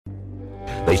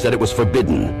They said it was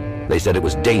forbidden. They said it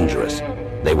was dangerous.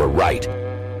 They were right.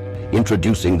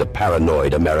 Introducing the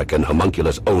Paranoid American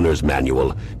Homunculus Owner's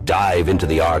Manual. Dive into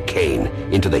the arcane,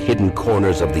 into the hidden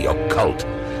corners of the occult.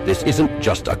 This isn't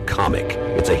just a comic.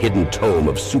 It's a hidden tome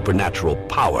of supernatural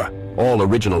power. All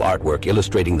original artwork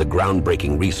illustrating the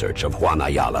groundbreaking research of Juan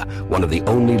Ayala, one of the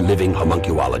only living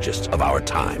homunculologists of our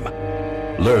time.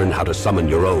 Learn how to summon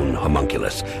your own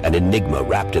homunculus, an enigma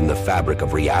wrapped in the fabric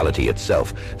of reality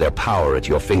itself, their power at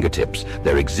your fingertips,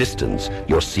 their existence,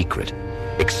 your secret.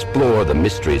 Explore the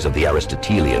mysteries of the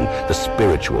Aristotelian, the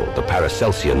spiritual, the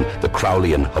Paracelsian, the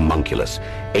Crowleyan homunculus.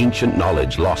 Ancient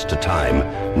knowledge lost to time,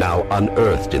 now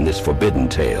unearthed in this forbidden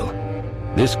tale.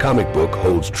 This comic book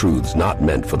holds truths not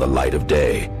meant for the light of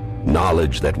day.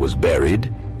 Knowledge that was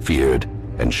buried, feared,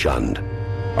 and shunned.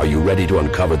 Are you ready to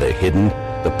uncover the hidden?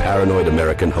 The Paranoid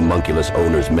American Homunculus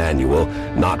Owner's Manual,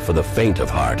 not for the faint of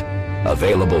heart.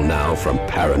 Available now from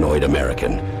Paranoid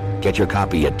American. Get your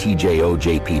copy at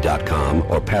tjojp.com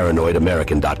or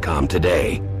paranoidamerican.com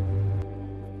today.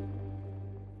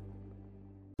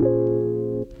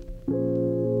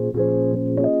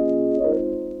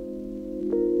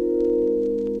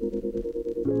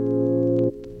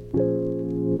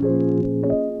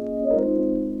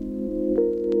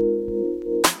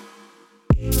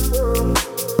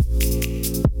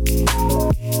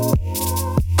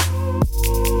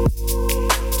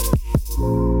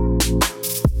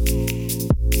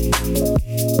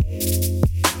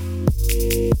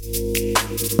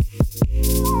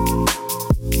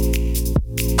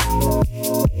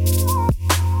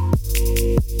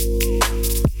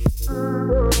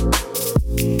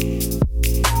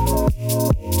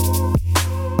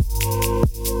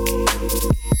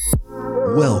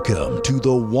 Welcome to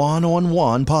the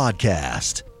One-on-One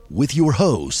Podcast with your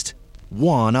host,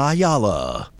 Juan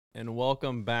Ayala. And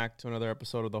welcome back to another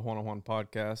episode of the One-on-One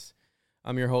Podcast.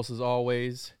 I'm your host as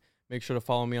always. Make sure to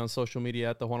follow me on social media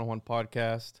at the One-on-One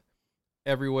Podcast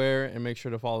everywhere, and make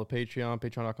sure to follow the Patreon,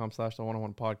 patreon.com/the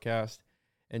One-on-One Podcast.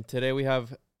 And today we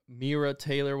have Mira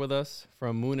Taylor with us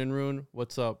from Moon and Rune.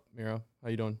 What's up, Mira? How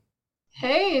you doing?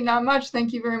 Hey, not much.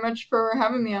 Thank you very much for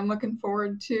having me. I'm looking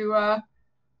forward to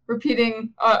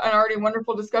repeating an already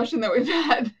wonderful discussion that we've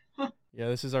had. Yeah,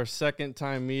 this is our second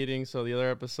time meeting. So the other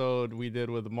episode we did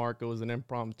with Mark, it was an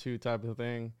impromptu type of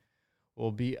thing.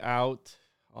 Will be out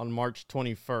on March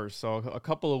 21st. So a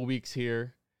couple of weeks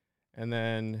here. And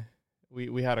then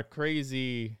we had a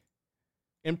crazy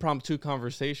impromptu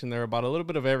conversation there about a little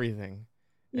bit of everything.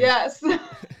 Yes.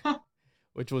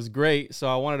 Which was great. So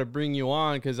I wanted to bring you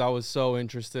on because I was so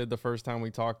interested the first time we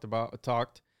talked. And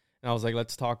I was like,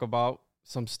 let's talk about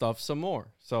some stuff some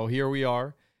more. So here we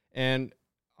are. And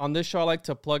on this show, I like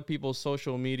to plug people's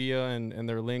social media and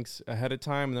their links ahead of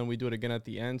time, and then we do it again at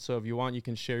the end. So if you want, you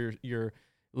can share your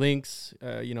links,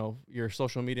 your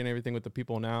social media and everything with the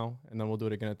people now, and then we'll do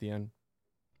it again at the end.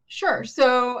 Sure.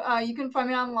 So you can find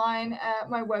me online at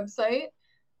my website,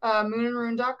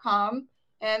 moonandrune.com.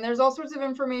 And there's all sorts of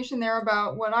information there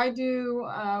about what I do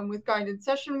with guided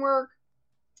session work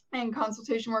and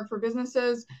consultation work for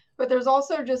businesses. But there's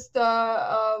also just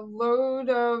a load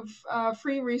of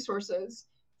free resources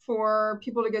for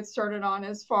people to get started on,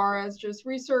 as far as just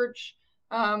research,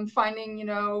 finding,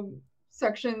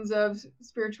 sections of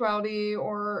spirituality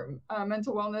or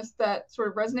mental wellness that sort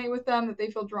of resonate with them, that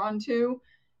they feel drawn to.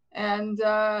 And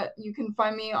you can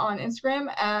find me on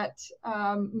Instagram at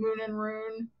Moon and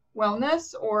Rune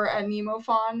Wellness, or at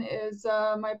NemoFawn is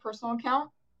my personal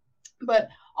account. But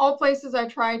all places I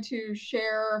try to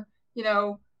share,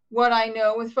 what I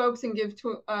know with folks, and give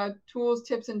tools,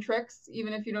 tips, and tricks,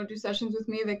 even if you don't do sessions with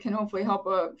me, that can hopefully help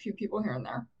a few people here and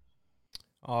there.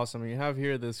 Awesome. You have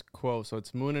here this quote. So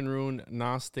it's Moon and Rune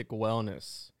Gnostic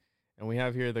Wellness. And we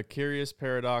have here, the curious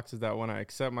paradox is that when I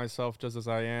accept myself just as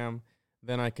I am,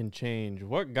 then I can change.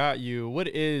 What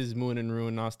is Moon and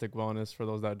Rune Gnostic Wellness, for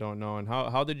those that don't know? And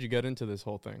how did you get into this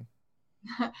whole thing?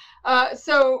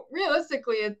 So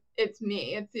realistically, it's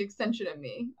me. It's the extension of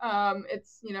me.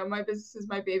 It's, my business is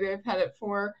my baby. I've had it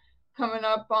for coming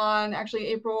up on, actually,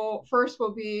 April 1st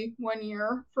will be 1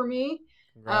 year for me.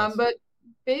 But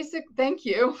thank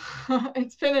you.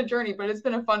 It's been a journey, but it's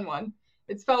been a fun one.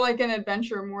 It's felt like an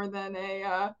adventure more than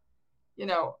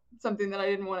something that I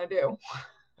didn't want to do.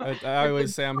 I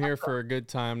always say I'm here for a good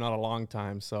time, not a long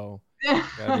time. So you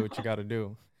gotta do what you gotta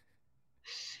do.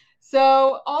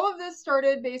 So all of this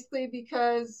started basically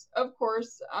because, of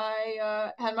course,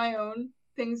 I had my own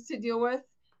things to deal with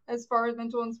as far as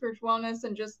mental and spiritual wellness,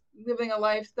 and just living a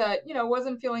life that,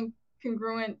 wasn't feeling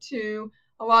congruent to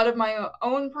a lot of my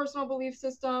own personal belief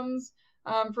systems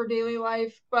for daily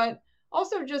life, but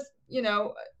also just,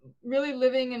 really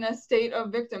living in a state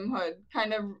of victimhood,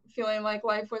 kind of feeling like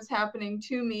life was happening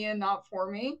to me and not for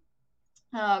me.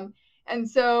 And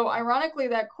so ironically,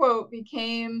 that quote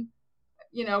became,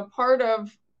 part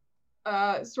of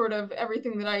sort of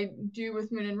everything that I do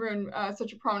with Moon and Rune,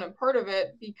 such a prominent part of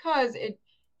it, because it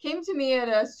came to me at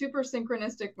a super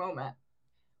synchronistic moment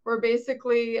where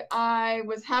basically I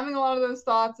was having a lot of those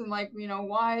thoughts and like,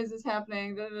 why is this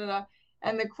happening? Da, da, da.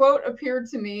 And the quote appeared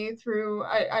to me through,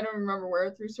 I don't remember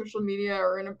where, through social media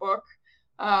or in a book.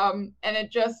 And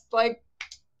it just like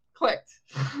clicked.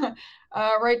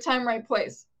 Right time, right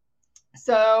place.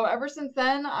 So ever since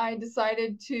then, I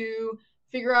decided to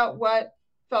figure out what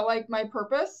felt like my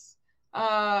purpose,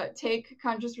 take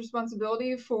conscious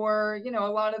responsibility for, a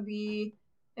lot of the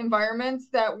environments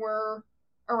that were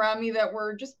around me that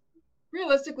were just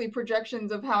realistically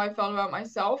projections of how I felt about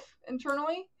myself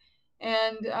internally.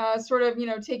 And sort of,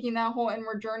 taking that whole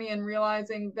inward journey and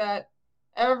realizing that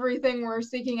everything we're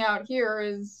seeking out here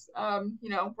is,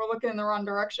 we're looking in the wrong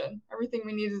direction. Everything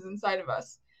we need is inside of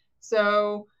us.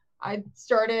 So I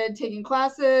started taking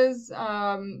classes,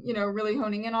 really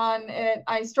honing in on it.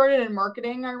 I started in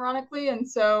marketing, ironically. And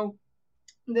so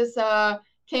this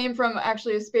came from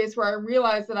actually a space where I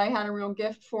realized that I had a real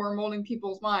gift for molding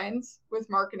people's minds with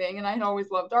marketing. And I had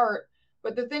always loved art.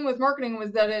 But the thing with marketing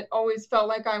was that it always felt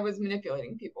like I was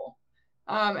manipulating people,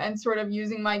 and sort of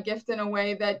using my gift in a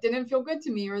way that didn't feel good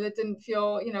to me, or that didn't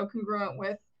feel, congruent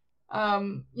with,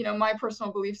 my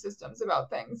personal belief systems about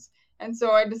things. And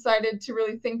so I decided to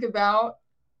really think about,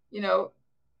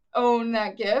 own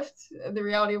that gift, the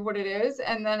reality of what it is,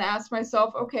 and then ask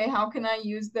myself, okay, how can I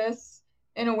use this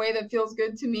in a way that feels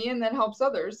good to me and that helps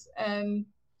others? And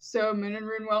so Moon and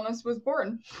Rune Wellness was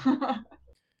born.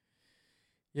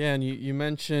 Yeah, and you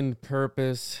mentioned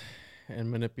purpose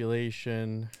and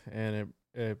manipulation, and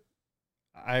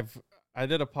I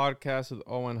did a podcast with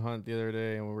Owen Hunt the other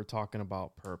day, and we were talking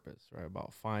about purpose, right?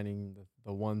 About finding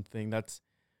the one thing.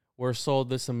 We're sold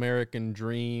this American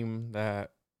dream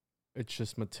that it's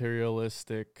just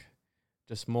materialistic,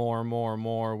 just more and more and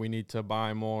more. We need to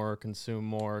buy more, consume,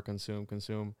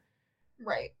 consume.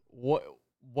 Right.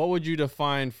 What would you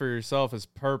define for yourself as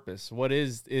purpose? What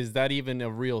is that even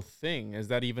a real thing? Is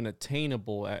that even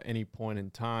attainable at any point in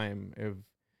time if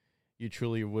you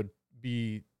truly would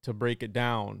be to break it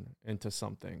down into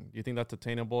something? Do you think that's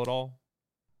attainable at all?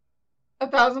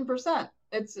 1,000%.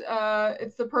 It's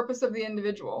the purpose of the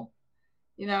individual,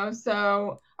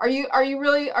 so are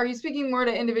you speaking more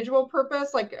to individual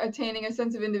purpose, like attaining a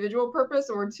sense of individual purpose,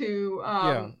 or to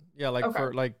like okay.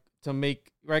 For like to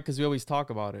make, right? Because we always talk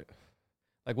about it.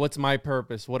 Like, what's my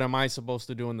purpose? What am I supposed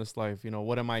to do in this life?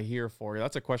 What am I here for?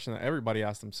 That's a question that everybody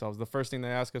asks themselves. The first thing they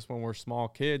ask us when we're small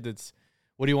kids, it's,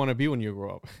 what do you want to be when you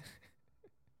grow up?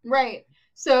 Right.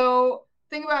 So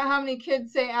think about how many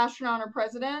kids say astronaut or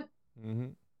president,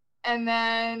 and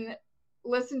then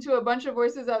listen to a bunch of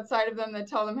voices outside of them that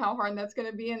tell them how hard that's going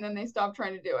to be, and then they stop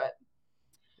trying to do it.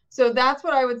 So that's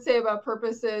what I would say about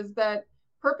purpose, is that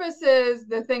purpose is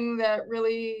the thing that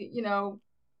really,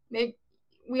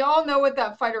 we all know what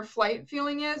that fight or flight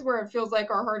feeling is, where it feels like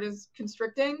our heart is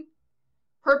constricting.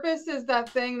 Purpose is that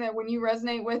thing that when you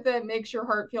resonate with it, makes your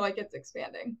heart feel like it's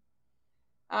expanding.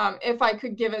 If I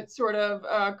could give it sort of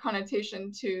a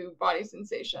connotation to body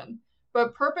sensation.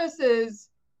 But purpose is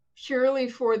purely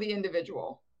for the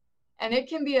individual. And it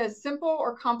can be as simple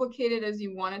or complicated as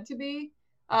you want it to be.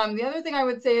 The other thing I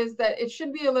would say is that it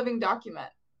should be a living document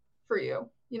for you.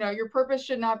 Your purpose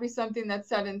should not be something that's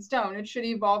set in stone. It should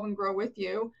evolve and grow with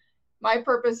you. My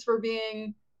purpose for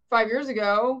being 5 years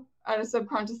ago at a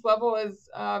subconscious level is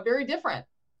very different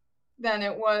than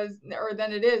it was, or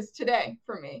than it is today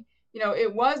for me.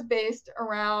 It was based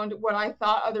around what I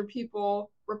thought other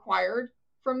people required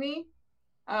from me,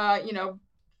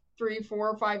 3,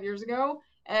 4, 5 years ago.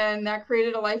 And that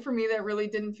created a life for me that really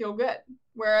didn't feel good.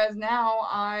 Whereas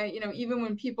now even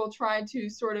when people try to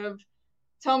sort of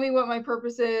tell me what my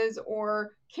purpose is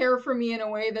or care for me in a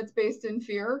way that's based in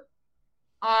fear,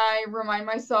 I remind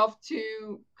myself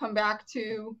to come back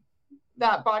to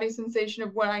that body sensation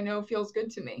of what I know feels good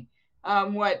to me.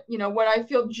 What I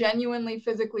feel genuinely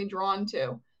physically drawn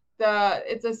to.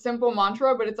 It's a simple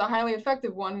mantra, but it's a highly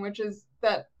effective one, which is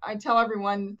that I tell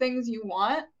everyone, the things you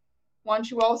want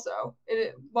you also.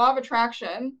 Law of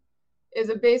attraction is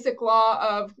a basic law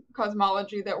of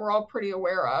cosmology that we're all pretty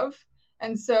aware of.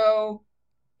 And so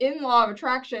in law of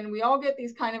attraction, we all get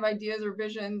these kind of ideas or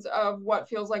visions of what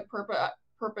feels like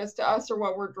purpose to us or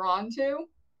what we're drawn to.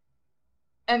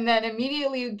 And then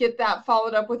immediately get that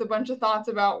followed up with a bunch of thoughts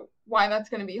about why that's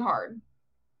going to be hard.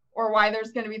 or why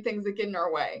there's going to be things that get in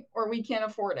our way, or we can't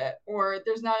afford it, or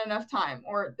there's not enough time,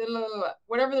 or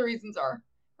whatever the reasons are,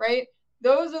 right?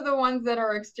 Those are the ones that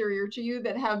are exterior to you,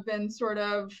 that have been sort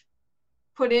of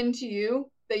put into you,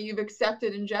 that you've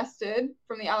accepted, ingested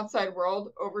from the outside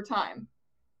world over time.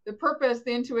 The purpose,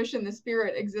 the intuition, the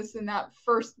spirit exists in that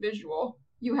first visual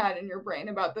you had in your brain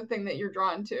about the thing that you're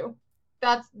drawn to.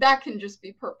 That can just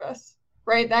be purpose,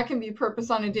 right? That can be purpose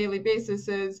on a daily basis,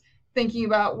 is thinking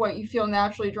about what you feel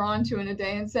naturally drawn to in a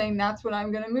day and saying, that's what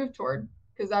I'm going to move toward,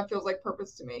 because that feels like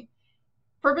purpose to me.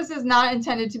 Purpose is not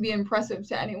intended to be impressive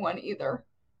to anyone either.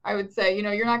 I would say,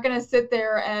 you're not going to sit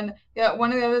there and,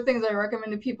 one of the other things I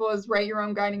recommend to people is write your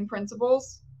own guiding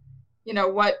principles.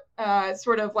 What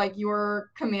sort of like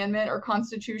your commandment or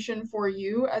constitution for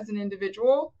you as an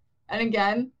individual. And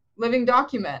again, living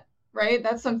document, right?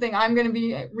 That's something I'm going to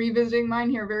be revisiting mine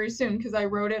here very soon, because I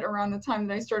wrote it around the time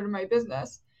that I started my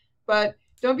business. But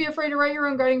don't be afraid to write your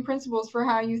own guiding principles for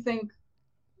how you think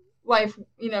life,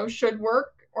 should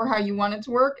work, or how you want it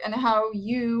to work, and how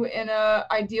you, in a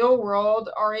ideal world,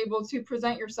 are able to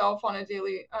present yourself on a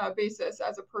daily basis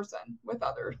as a person with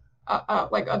other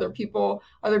like other people,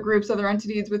 other groups, other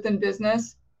entities within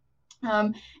business.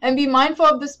 And be mindful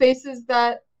of the spaces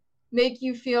that make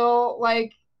you feel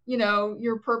like,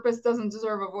 your purpose doesn't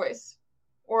deserve a voice,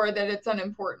 or that it's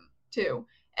unimportant too.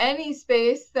 Any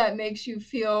space that makes you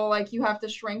feel like you have to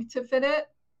shrink to fit it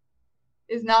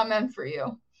is not meant for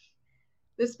you.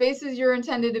 The spaces you're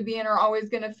intended to be in are always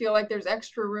going to feel like there's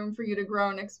extra room for you to grow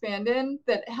and expand in,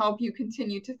 that help you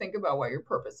continue to think about what your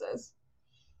purpose is.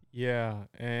 Yeah,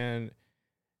 and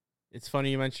it's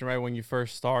funny you mentioned right when you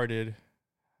first started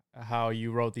how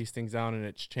you wrote these things down and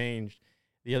it's changed.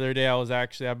 The other day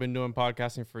I've been doing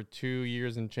podcasting for 2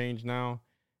 years and change now,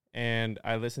 and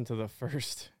I listened to the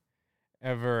first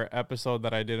ever episode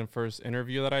that I did and first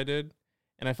interview that I did,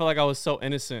 and I felt like I was so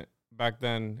innocent back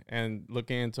then, and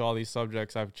looking into all these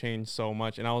subjects I've changed so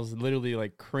much, and I was literally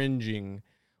like cringing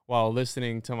while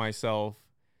listening to myself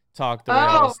talk the way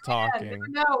I was talking.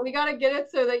 No, we got to get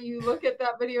it so that you look at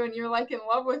that video and you're like in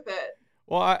love with it.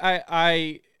 Well,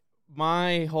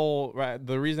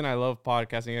 the reason I love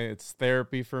podcasting, it's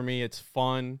therapy for me. It's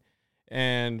fun,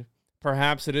 and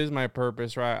perhaps it is my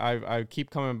purpose, right? I keep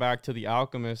coming back to The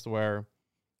Alchemist, where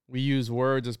we use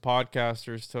words as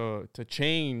podcasters to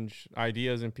change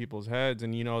ideas in people's heads,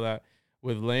 and that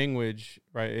with language,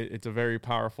 right? It's a very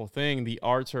powerful thing. The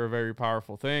arts are a very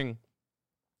powerful thing.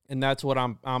 And that's what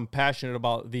I'm passionate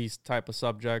about, these type of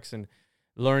subjects, and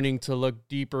learning to look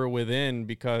deeper within,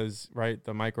 because, right,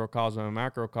 the microcosm and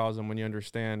macrocosm, when you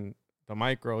understand the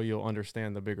micro, you'll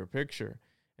understand the bigger picture.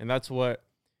 And that's what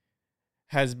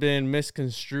has been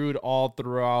misconstrued all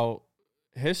throughout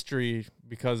history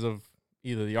because of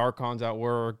either the archons at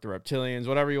work, the reptilians,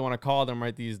 whatever you want to call them,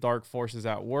 right? These dark forces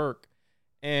at work.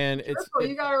 And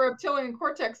you got a reptilian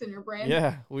cortex in your brain.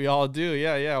 Yeah, we all do.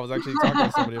 Yeah. I was actually talking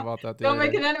to somebody about that. Don't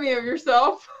make an enemy of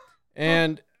yourself.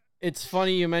 And it's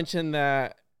funny you mentioned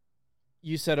that.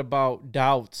 You said about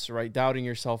doubts, right? Doubting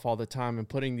yourself all the time and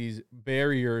putting these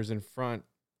barriers in front.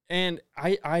 And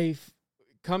I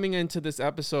coming into this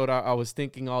episode, I was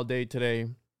thinking all day today,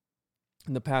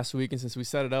 in the past week, and since we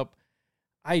set it up,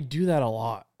 I do that a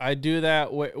lot. I do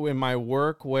that in my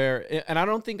work, and I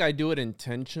don't think I do it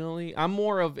intentionally. I'm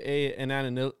more of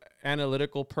an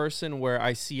analytical person, where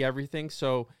I see everything.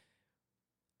 So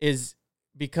is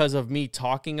because of me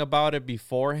talking about it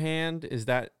beforehand, is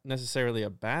that necessarily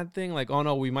a bad thing? Like, oh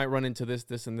no, we might run into this,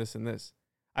 and this, and this.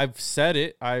 I've said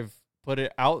it. I've put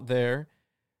it out there.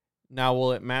 Now,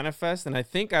 will it manifest? And I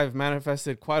think I've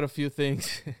manifested quite a few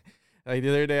things. Like the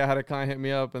other day I had a client hit me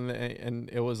up and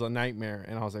it was a nightmare.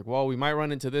 And I was like, well, we might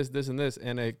run into this, and this.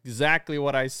 And exactly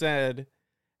what I said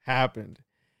happened.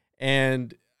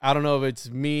 And I don't know if it's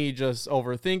me just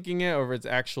overthinking it, or if it's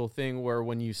actual thing where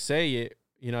when you say it,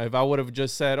 if I would have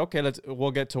just said, okay,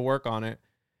 we'll get to work on it.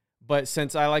 But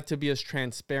since I like to be as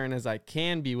transparent as I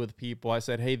can be with people, I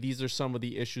said, hey, these are some of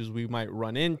the issues we might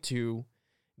run into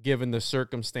given the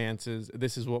circumstances.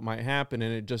 This is what might happen.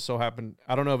 And it just so happened,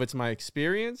 I don't know if it's my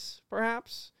experience,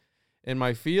 perhaps, in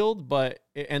my field, but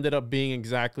it ended up being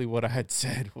exactly what I had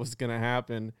said was going to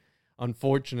happen,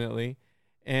 unfortunately.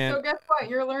 And so guess what?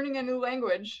 You're learning a new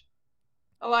language.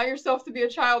 Allow yourself to be a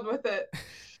child with it.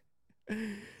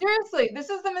 Seriously, this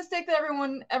is the mistake that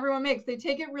everyone makes. They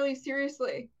take it really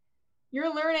seriously.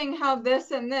 You're learning how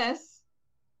this and this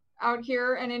out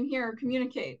here and in here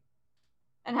communicate,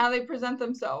 and how they present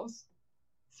themselves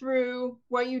through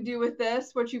what you do with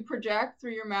this, what you project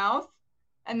through your mouth,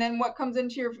 and then what comes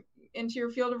into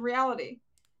your field of reality.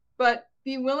 But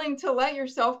be willing to let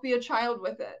yourself be a child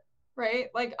with it, right?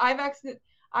 Like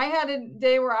I had a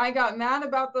day where I got mad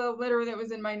about the litter that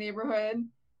was in my neighborhood,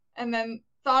 and then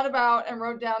thought about and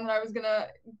wrote down that I was gonna,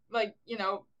 like,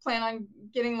 plan on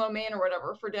getting lo mein or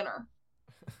whatever for dinner.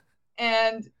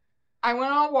 And I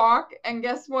went on a walk, and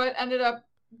guess what ended up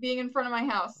being in front of my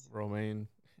house? Romaine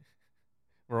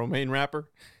wrapper.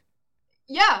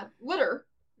 Yeah, litter.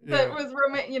 That Yeah. was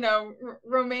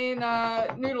romaine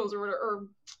noodles or whatever, or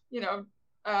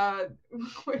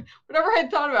whatever I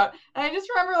had thought about. And I just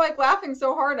remember like laughing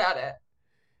so hard at it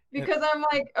because I'm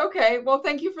like, okay, well,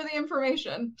 thank you for the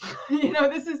information.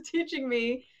 This is teaching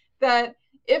me that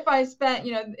if I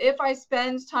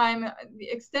spend time,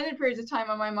 extended periods of time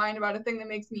on my mind about a thing that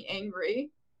makes me angry,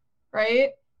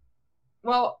 right?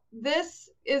 Well, this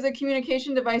is a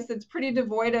communication device that's pretty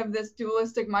devoid of this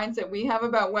dualistic mindset we have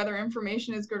about whether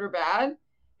information is good or bad.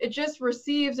 It just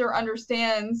receives or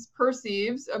understands,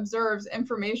 perceives, observes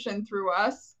information through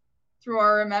us, through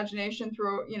our imagination,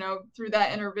 through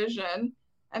that inner vision,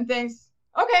 and thinks,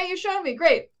 okay, you showed me,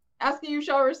 great. Ask and you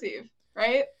shall receive,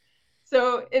 right?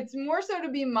 So it's more so to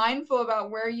be mindful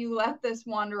about where you let this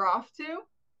wander off to,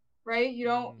 right? You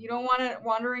don't want it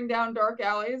wandering down dark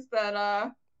alleys that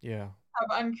have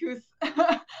uncouth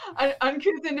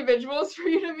individuals for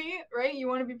you to meet, right? You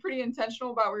want to be pretty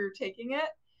intentional about where you're taking it,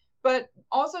 but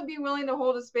also be willing to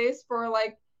hold a space for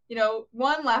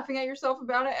one, laughing at yourself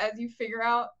about it as you figure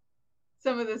out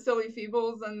some of the silly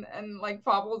feebles and like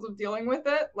fobbles of dealing with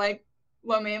it, like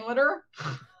lo mein litter.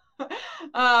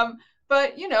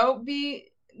 But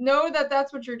know that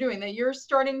that's what you're doing, that you're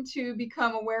starting to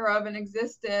become aware of and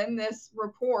exist in this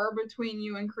rapport between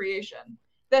you and creation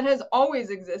that has always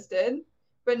existed,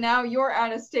 but now you're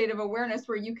at a state of awareness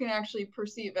where you can actually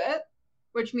perceive it,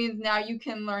 which means now you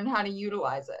can learn how to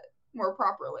utilize it more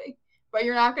properly. But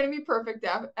you're not going to be perfect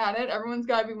at it. Everyone's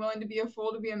got to be willing to be a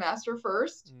fool to be a master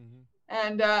first.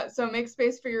 And so make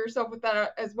space for yourself with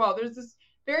that as well. There's this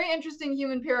very interesting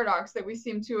human paradox that we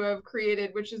seem to have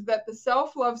created, which is that the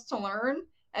self loves to learn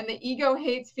and the ego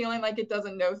hates feeling like it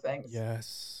doesn't know things.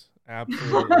 Yes,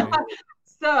 absolutely.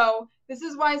 So this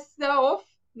is why self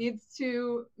needs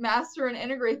to master and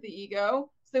integrate the ego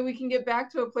so that we can get back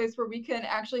to a place where we can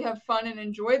actually have fun and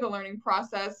enjoy the learning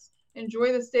process,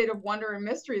 enjoy the state of wonder and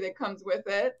mystery that comes with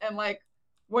it, and like,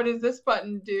 what does this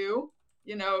button do,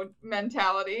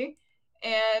 mentality,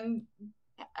 and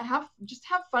have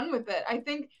fun with it. I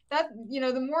think that,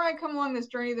 the more I come along this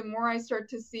journey, the more I start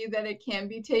to see that it can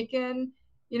be taken,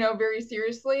 very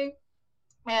seriously.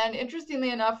 And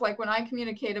interestingly enough, like when I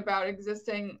communicate about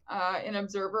existing in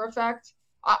observer effect,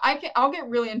 I'll get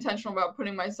really intentional about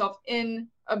putting myself in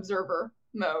observer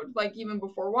mode, like even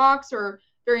before walks or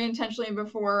very intentionally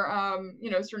before,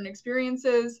 certain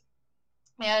experiences.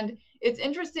 And it's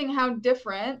interesting how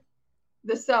different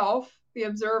the self, the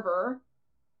observer,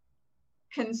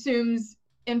 consumes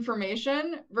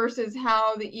information versus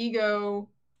how the ego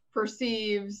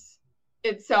perceives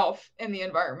itself in the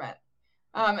environment.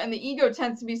 And the ego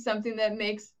tends to be something that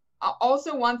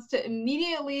also wants to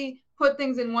immediately put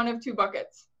things in one of two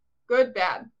buckets: good,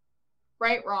 bad,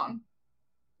 right, wrong,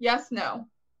 yes, no,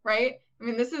 right? I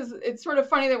mean, it's sort of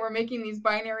funny that we're making these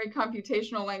binary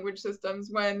computational language systems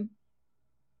when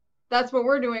that's what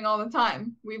we're doing all the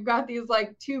time. We've got these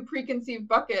like two preconceived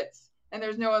buckets and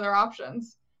there's no other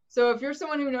options. So if you're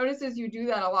someone who notices you do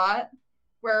that a lot,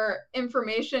 where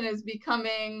information is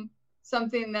becoming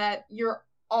something that you're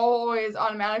always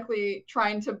automatically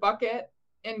trying to bucket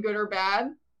in good or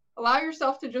bad, allow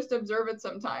yourself to just observe it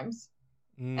sometimes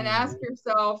and ask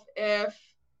yourself if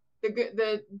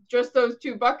the just those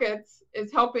two buckets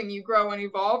is helping you grow and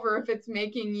evolve, or if it's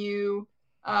making you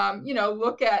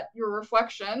look at your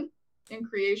reflection in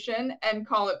creation and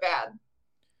call it bad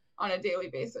on a daily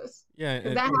basis. Yeah,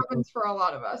 because that happens for a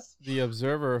lot of us. The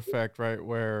observer effect, right,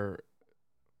 where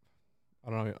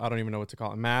I don't even know what to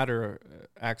call it. Matter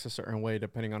acts a certain way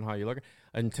depending on how you look at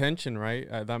it. Intention, right?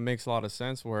 That makes a lot of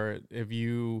sense, where if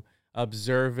you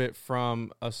observe it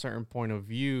from a certain point of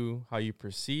view, how you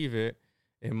perceive it,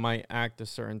 it might act a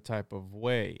certain type of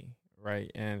way, right?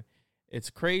 And it's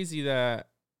crazy that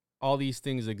all these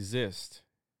things exist,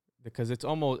 because it's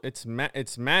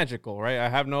magical, right? I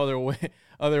have no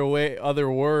other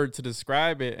word to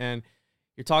describe it. And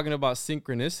you're talking about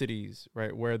synchronicities,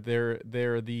 right? Where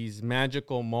there are these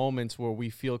magical moments where we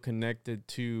feel connected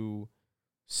to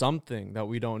something that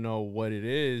we don't know what it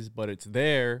is, but it's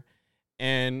there.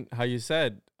 And how you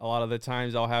said, a lot of the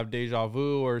times I'll have deja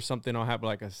vu or something, I'll have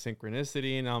like a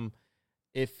synchronicity, and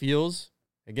it feels,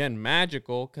 again,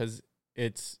 magical, because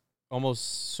it's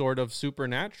almost sort of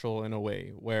supernatural in a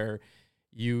way, where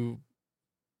you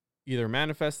either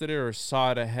manifested it or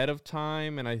saw it ahead of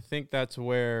time. And I think that's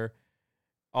where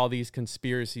all these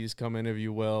conspiracies come in, if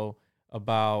you will,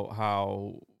 about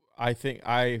how I think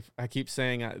I keep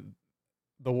saying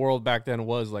the world back then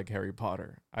was like Harry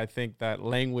Potter. I think that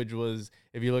language was,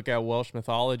 if you look at Welsh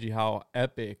mythology, how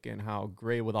epic and how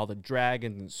great with all the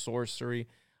dragons and sorcery.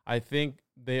 I think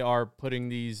they are putting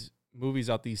these movies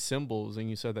out, these symbols, and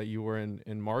you said that you were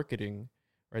in marketing,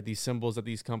 right? These symbols that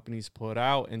these companies put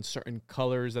out and certain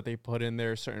colors that they put in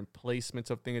there, certain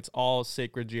placements of things. It's all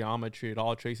sacred geometry. It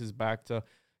all traces back to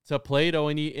Plato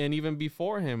and even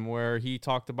before him, where he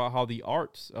talked about how the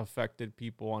arts affected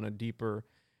people on a deeper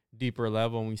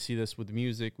level. And we see this with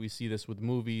music, we see this with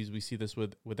movies, we see this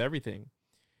with everything.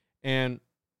 And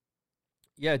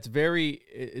yeah, it's very,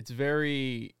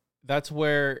 that's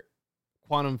where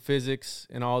quantum physics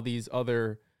and all these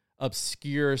other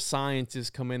obscure sciences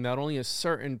come in that only a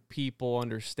certain people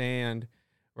understand,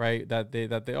 right? That they,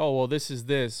 oh, well, this is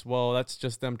this. Well, that's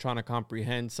just them trying to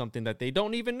comprehend something that they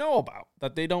don't even know about,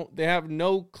 that they have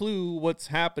no clue what's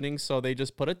happening. So they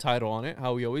just put a title on it,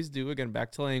 how we always do. Again,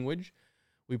 back to language.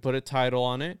 We put a title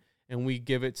on it and we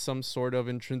give it some sort of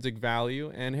intrinsic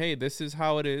value. And hey, this is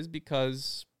how it is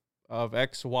because of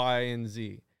X, Y, and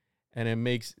Z. And it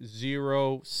makes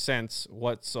zero sense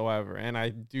whatsoever. And I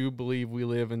do believe we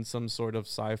live in some sort of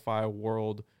sci-fi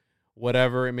world,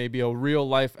 whatever. It may be a real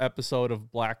life episode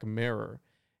of Black Mirror.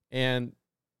 And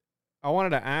I wanted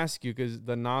to ask you, because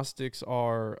the Gnostics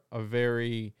are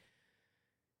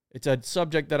it's a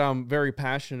subject that I'm very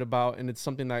passionate about, and it's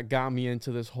something that got me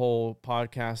into this whole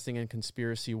podcasting and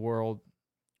conspiracy world.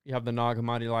 You have the Nag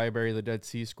Hammadi Library, the Dead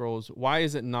Sea Scrolls. Why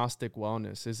is it Gnostic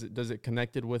wellness? Does it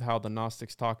connected with how the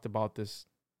Gnostics talked about this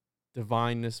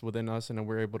divineness within us, and then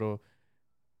we're able to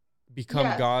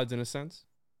become gods in a sense?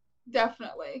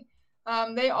 Definitely.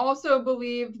 They also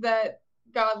believe that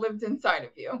God lived inside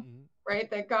of you, right?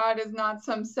 That God is not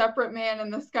some separate man in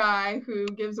the sky who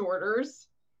gives orders,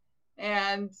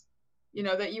 and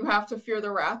that you have to fear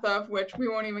the wrath of, which we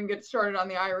won't even get started on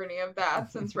the irony of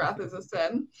that, since wrath is a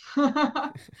sin.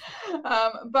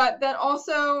 But that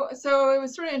also, so it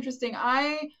was sort of interesting.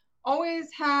 I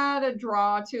always had a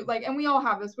draw to, like, and we all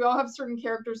have this, we all have certain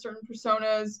characters, certain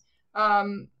personas,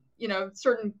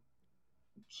 certain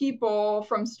people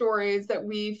from stories that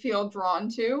we feel drawn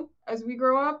to as we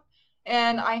grow up.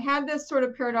 And I had this sort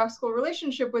of paradoxical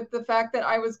relationship with the fact that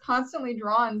I was constantly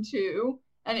drawn to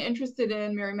and interested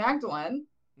in Mary Magdalene,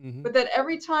 but that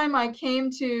every time I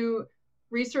came to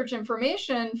research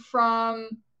information from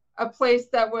a place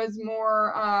that was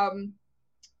more,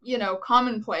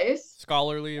 commonplace,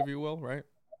 scholarly, if you will, right?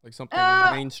 Like something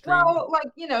mainstream. Well,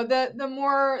 like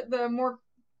the more,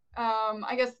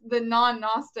 I guess the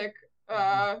non-Gnostic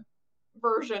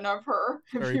version of her,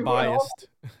 very biased.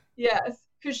 Yes.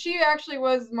 Because she actually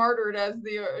was martyred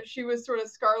she was sort of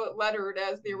scarlet lettered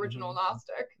as the original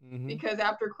Gnostic, because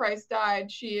after Christ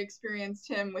died, she experienced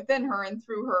him within her and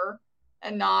through her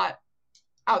and not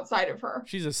outside of her.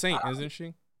 She's a saint, isn't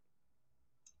she?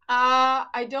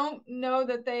 I don't know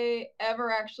that they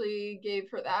ever actually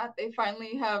gave her that. They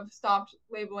finally have stopped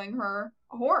labeling her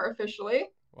a whore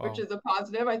officially, which is a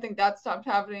positive. I think that stopped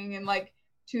happening in like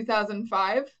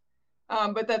 2005.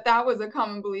 But that was a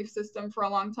common belief system for a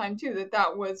long time too,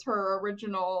 that was her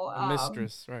original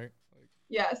mistress, right?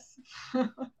 Yes.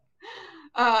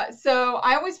 So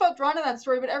I always felt drawn to that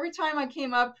story, but every time I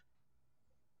came up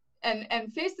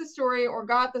and faced the story or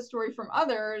got the story from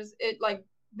others,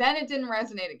 then it didn't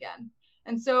resonate again.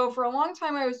 And so for a long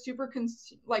time I was super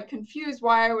confused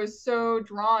why I was so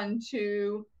drawn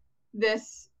to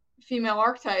this female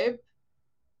archetype,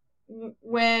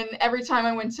 when every time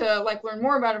I went to learn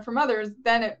more about it from others,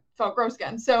 then it felt gross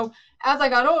again. So as I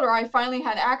got older, I finally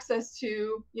had access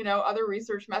to, other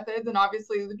research methods. And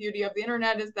obviously the beauty of the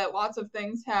internet is that lots of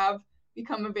things have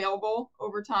become available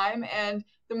over time. And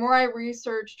the more I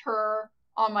researched her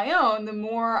on my own, the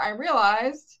more I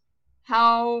realized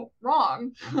how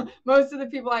wrong most of the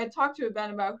people I had talked to had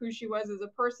been about who she was as a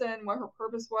person, what her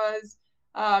purpose was.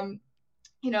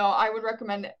 I would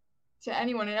recommend it to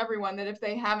anyone and everyone that if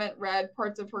they haven't read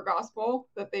parts of her gospel,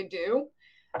 that they do.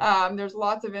 There's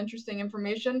lots of interesting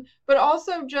information, but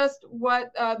also just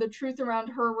what the truth around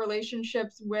her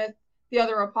relationships with the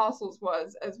other apostles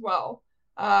was as well.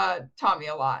 Taught me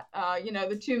a lot.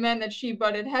 The two men that she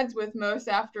butted heads with most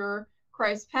after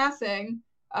Christ's passing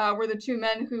were the two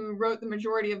men who wrote the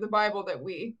majority of the Bible that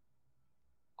we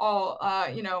all,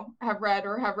 have read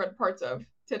or have read parts of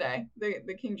today,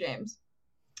 the King James.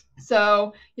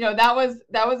 So, that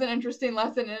was an interesting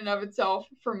lesson in and of itself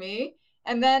for me.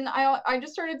 And then I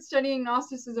just started studying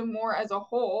Gnosticism more as a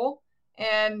whole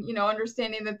and,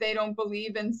 understanding that they don't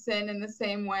believe in sin in the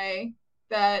same way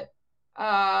that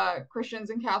Christians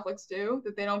and Catholics do,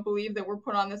 that they don't believe that we're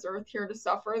put on this earth here to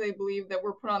suffer. They believe that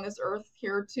we're put on this earth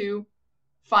here to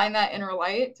find that inner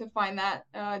light, to find that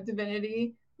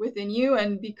divinity within you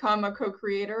and become a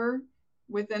co-creator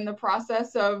within the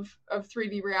process of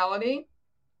 3D reality.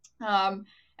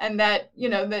 And that,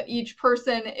 that each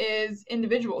person is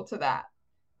individual to that.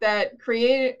 That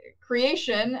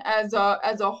creation as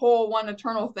a whole, one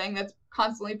eternal thing that's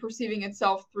constantly perceiving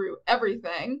itself through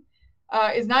everything,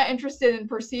 is not interested in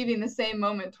perceiving the same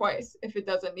moment twice if it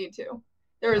doesn't need to.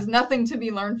 There is nothing to be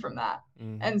learned from that.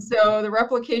 Mm-hmm. And so the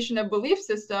replication of belief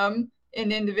system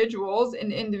in individuals,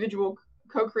 in individual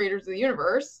co-creators of the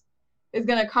universe, is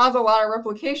going to cause a lot of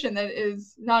replication that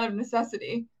is not of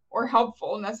necessity or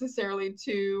helpful necessarily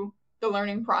to the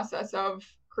learning process of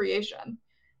creation.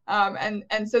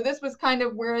 And so this was kind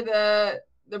of where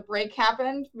the break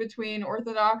happened between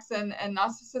Orthodox and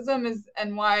Gnosticism,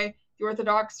 and why the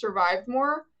Orthodox survived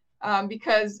more,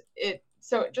 because it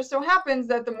just so happens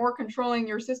that the more controlling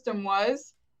your system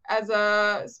was as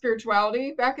a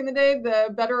spirituality back in the day,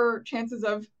 the better chances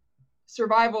of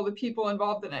survival the people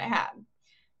involved in it had.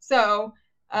 So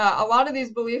a lot of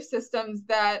these belief systems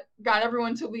that got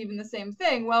everyone to believe in the same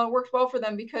thing, well, it worked well for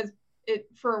them because it,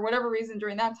 for whatever reason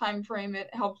during that time frame,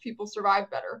 it helped people survive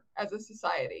better as a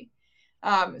society.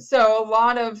 So a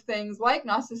lot of things like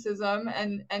Gnosticism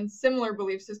and similar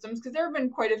belief systems, because there have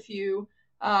been quite a few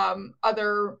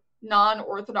other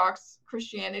non-Orthodox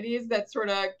Christianities that sort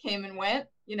of came and went,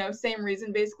 same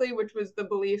reason basically, which was the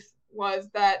belief was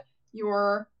that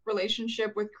your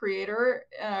relationship with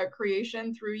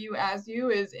creation through you as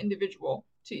you is individual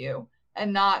to you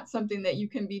and not something that you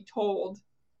can be told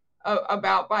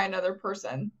about by another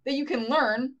person, that you can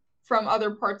learn from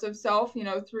other parts of self,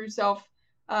 through self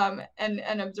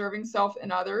and observing self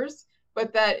in others,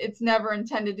 but that it's never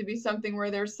intended to be something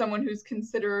where there's someone who's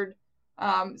considered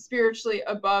spiritually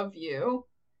above you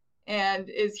and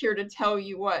is here to tell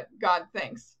you what God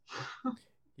thinks.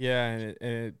 Yeah, and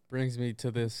it brings me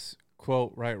to this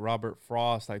quote, right? Robert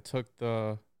Frost, I took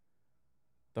the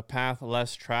path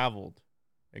less traveled.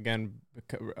 Again,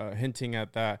 hinting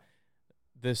at that,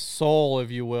 this soul, if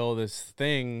you will, this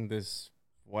thing, this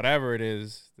whatever it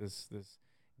is, this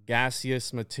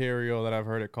gaseous material that I've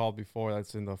heard it called before,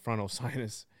 that's in the frontal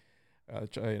sinus,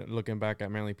 looking back at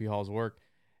Manly P. Hall's work.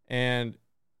 And,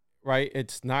 right,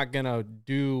 it's not going to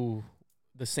do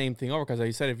the same thing over, because like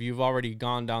you said, if you've already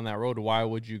gone down that road, why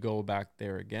would you go back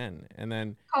there again? And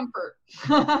then comfort.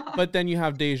 But then you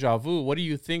have deja vu. What do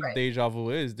you think Right. deja vu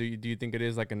is? Do you think it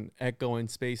is like an echo in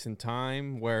space and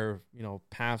time where,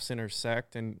 paths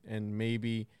intersect and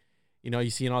maybe, you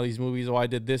see in all these movies, I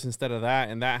did this instead of that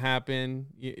and that happened.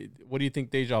 What do you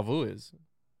think deja vu is?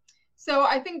 So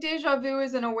I think deja vu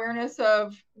is an awareness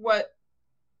of what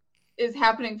is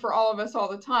happening for all of us all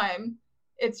the time.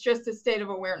 It's just a state of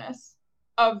awareness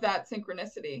of that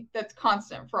synchronicity that's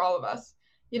constant for all of us.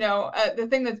 The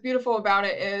thing that's beautiful about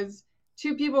it is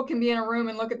two people can be in a room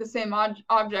and look at the same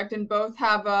object and both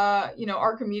have a,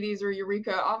 Archimedes or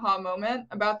Eureka aha moment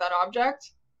about that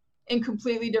object in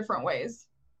completely different ways.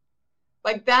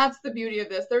 Like, that's the beauty of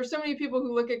this. There's so many people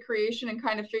who look at creation and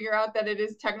kind of figure out that it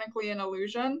is technically an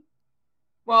illusion.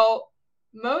 Well,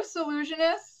 most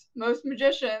illusionists, most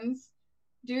magicians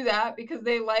do that because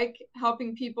they like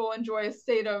helping people enjoy a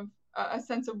state of a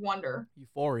sense of wonder.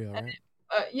 Euphoria, right?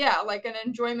 Yeah, like an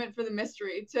enjoyment for the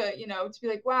mystery to be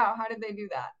like, wow, how did they do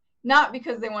that? Not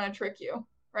because they want to trick you,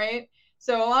 right?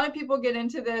 So a lot of people get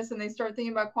into this and they start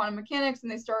thinking about quantum mechanics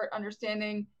and they start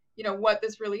understanding, what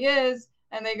this really is.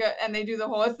 And they go and they do the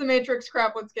whole, it's the Matrix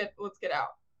crap. Let's get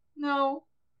out. No,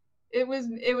 it was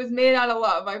made out of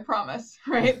love. I promise.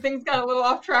 Right. Things got a little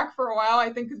off track for a while, I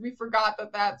think, because we forgot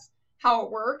that that's how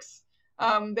it works.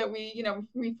 That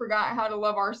we forgot how to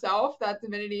love ourselves, that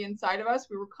divinity inside of us.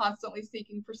 We were constantly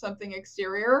seeking for something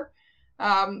exterior.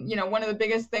 One of the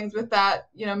biggest things with that,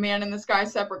 man in the sky,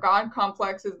 separate God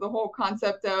complex is the whole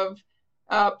concept of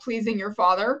pleasing your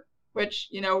father, which,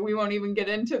 we won't even get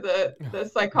into the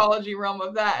psychology realm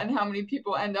of that and how many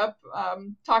people end up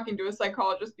talking to a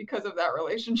psychologist because of that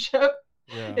relationship.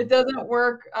 Yeah. It doesn't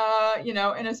work, in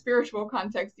a spiritual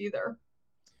context either.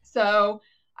 So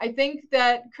I think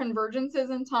that convergences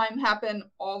in time happen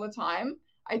all the time.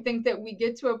 I think that we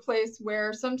get to a place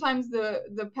where sometimes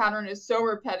the pattern is so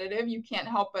repetitive, you can't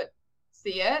help but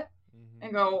see it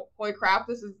and go, holy crap,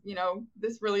 this is,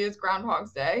 this really is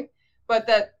Groundhog's Day. But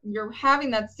that you're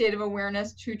having that state of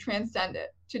awareness to transcend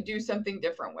it, to do something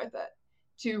different with it,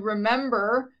 to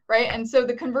remember, right? And so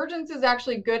the convergence is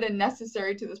actually good and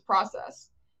necessary to this process.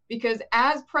 Because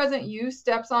as present you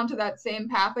steps onto that same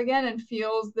path again and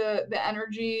feels the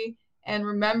energy and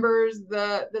remembers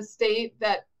the state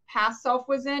that past self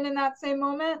was in that same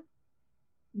moment,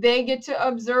 they get to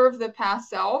observe the past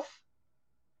self,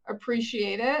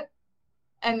 appreciate it,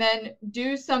 and then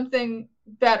do something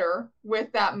better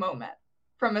with that moment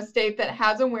from a state that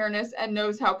has awareness and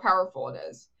knows how powerful it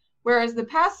is. Whereas the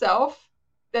past self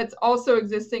that's also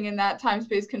existing in that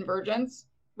time-space convergence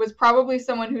was probably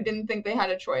someone who didn't think they had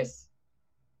a choice,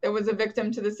 that was a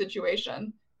victim to the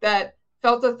situation, that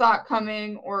felt a thought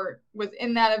coming or was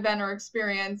in that event or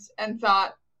experience and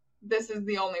thought, this is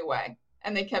the only way,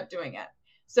 and they kept doing it.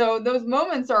 So those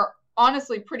moments are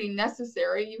honestly pretty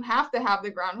necessary. You have to have the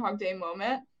Groundhog Day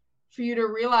moment for you to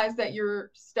realize that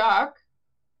you're stuck,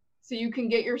 so you can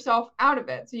get yourself out of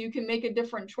it, so you can make a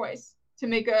different choice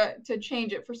to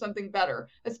change it for something better.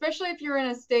 Especially if you're in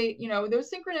a state, those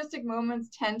synchronistic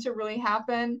moments tend to really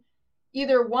happen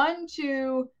either one,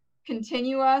 to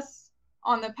continue us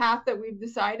on the path that we've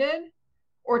decided,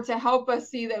 or to help us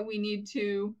see that we need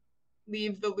to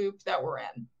leave the loop that we're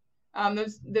in.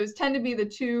 Those tend to be the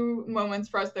two moments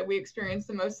for us that we experience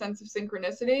the most sense of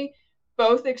synchronicity,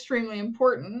 both extremely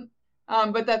important,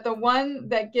 but that the one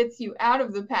that gets you out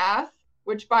of the path,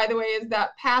 which by the way is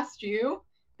that past you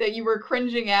that you were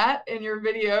cringing at in your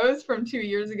videos from 2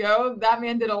 years ago, that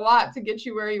man did a lot to get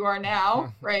you where you are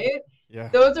now, right? Yeah.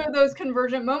 Those are those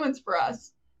convergent moments for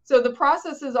us. So the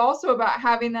process is also about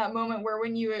having that moment where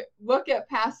when you look at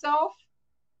past self,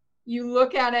 you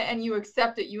look at it and you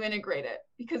accept it, you integrate it,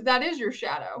 because that is your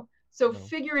shadow. So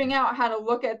figuring out how to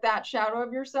look at that shadow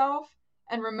of yourself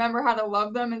and remember how to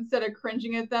love them instead of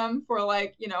cringing at them for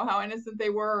how innocent they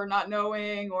were or not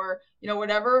knowing or,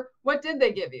 whatever. What did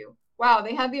they give you? Wow,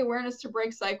 they had the awareness to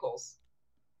break cycles.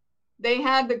 They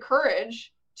had the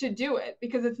courage to do it,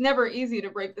 because it's never easy to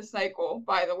break the cycle,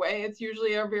 by the way. It's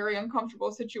usually a very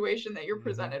uncomfortable situation that you're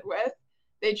presented with.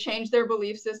 They changed their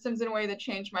belief systems in a way that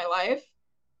changed my life.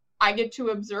 I get to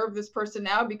observe this person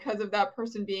now because of that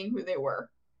person being who they were,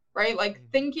 right? Like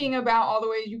thinking about all the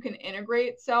ways you can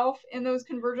integrate self in those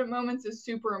convergent moments is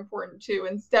super important too,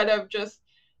 instead of just,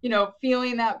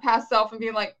 feeling that past self and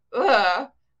being like, ugh,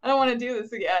 I don't want to do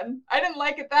this again. I didn't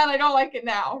like it then, I don't like it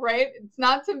now, right? It's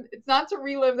not to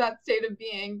relive that state of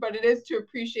being, but it is to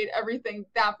appreciate everything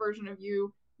that version of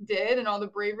you did and all the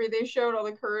bravery they showed, all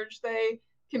the courage they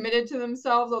committed to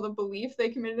themselves, all the belief they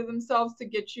committed to themselves to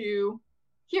get you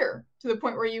here to the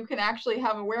point where you can actually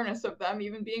have awareness of them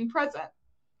even being present.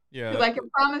 Yeah. Because I can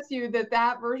promise you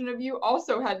that version of you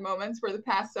also had moments where the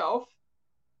past self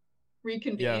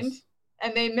reconvened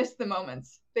and they missed the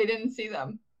moments. They didn't see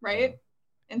them, right?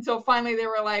 Until finally they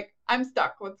were like, I'm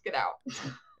stuck, let's get out.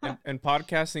 and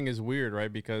podcasting is weird,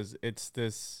 right? Because it's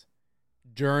this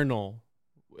journal,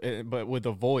 but with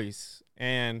a voice.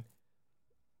 And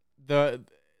there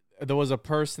was a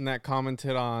person that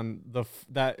commented on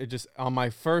on my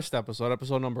first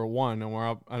episode number 1, and we're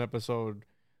up on episode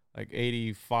like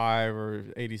 85 or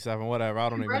 87, whatever. I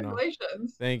don't even know.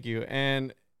 Congratulations. Thank you.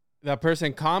 And that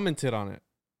person commented on it,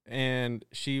 and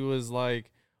she was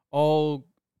like, oh,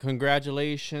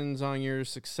 congratulations on your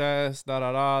success,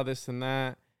 this and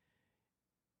that.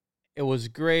 It was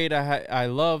great. I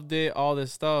loved it, all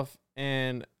this stuff.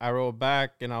 And I wrote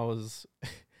back and I was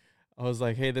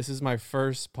like, hey, this is my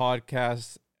first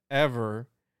podcast ever.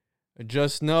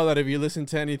 Just know that if you listen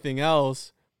to anything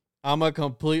else, I'm a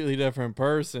completely different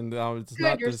person. It's Good,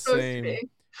 not the same to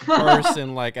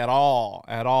person, like at all.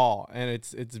 And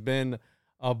it's been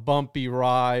a bumpy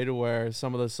ride where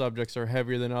some of the subjects are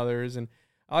heavier than others. And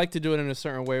I like to do it in a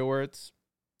certain way where it's,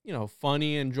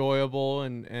 funny, enjoyable,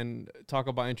 and talk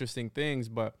about interesting things.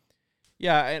 But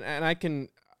yeah, and I can,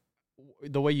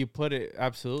 the way you put it,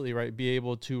 absolutely right, be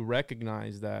able to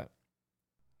recognize that,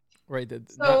 right?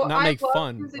 So not make I love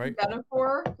fun, using right?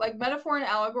 metaphor. Like metaphor and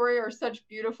allegory are such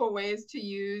beautiful ways to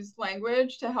use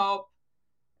language to help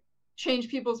change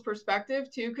people's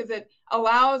perspective too, because it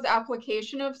allows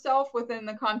application of self within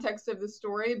the context of the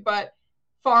story, but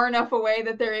far enough away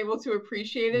that they're able to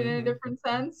appreciate it in a different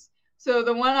sense. So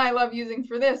the one I love using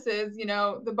for this is,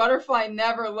 the butterfly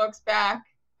never looks back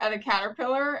at a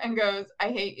caterpillar and goes, I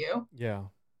hate you. Yeah.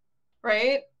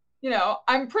 Right?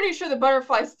 I'm pretty sure the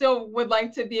butterfly still would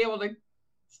like to be able to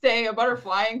stay a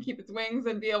butterfly and keep its wings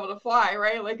and be able to fly,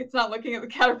 right? Like it's not looking at the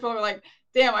caterpillar like,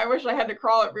 damn, I wish I had to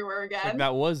crawl everywhere again. Like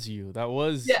that was you. That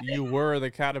was, you were the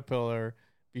caterpillar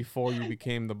before you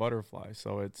became the butterfly.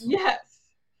 So it's,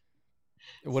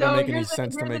 it wouldn't make any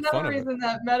sense to make fun of it. Here's another reason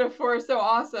that metaphor is so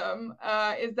awesome,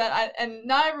 is that, and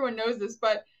not everyone knows this,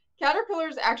 but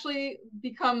caterpillars actually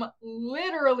become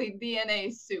literally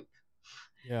DNA soup.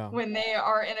 Yeah. When they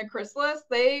are in a chrysalis,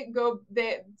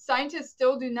 scientists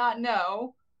still do not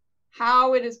know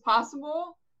how it is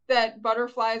possible that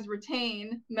butterflies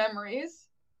retain memories,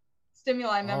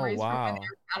 stimuli memories from when wow.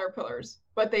 they're caterpillars,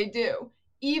 but they do,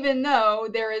 even though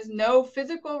there is no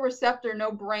physical receptor,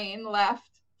 no brain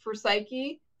left for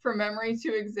psyche, for memory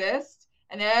to exist,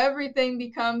 and everything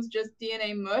becomes just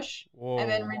DNA mush and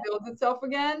then Whoa. rebuilds itself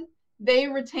again. They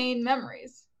retain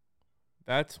memories.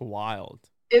 That's wild.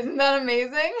 Isn't that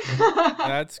amazing?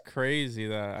 That's crazy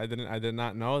that I did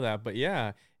not know that. But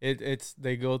yeah, it's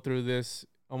they go through this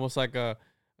almost like a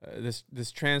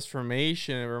this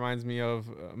transformation. It reminds me of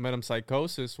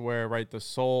metempsychosis, where right the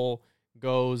soul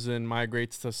goes and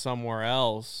migrates to somewhere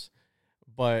else,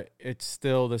 but it's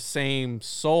still the same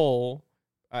soul.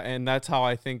 And that's how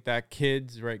I think that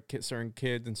kids, right, certain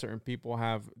kids and certain people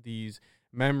have these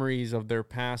memories of their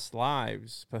past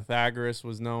lives. Pythagoras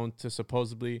was known to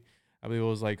supposedly, I believe it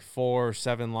was like 4 or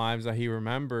 7 lives that he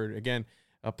remembered. Again,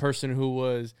 a person who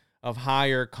was of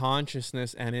higher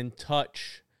consciousness and in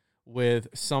touch with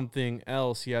something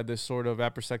else. He had this sort of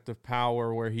apperceptive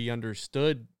power where he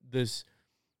understood this.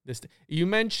 You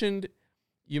mentioned,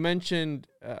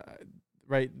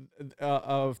 right,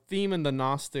 a theme in the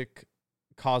Gnostic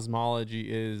cosmology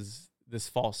is this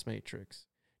false matrix.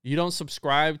 You don't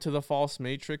subscribe to the false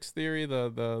matrix theory,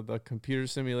 the computer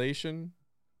simulation?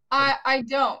 I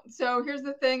don't. So here's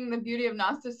the thing. The beauty of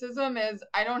Gnosticism is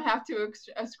I don't have to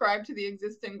ascribe to the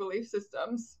existing belief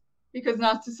systems, because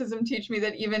Gnosticism teach me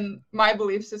that even my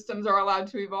belief systems are allowed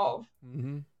to evolve.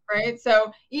 Mm-hmm. Right.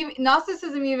 So even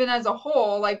Gnosticism, even as a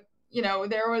whole, like, you know,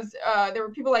 there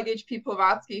were people like H.P.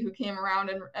 Blavatsky who came around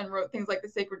and wrote things like the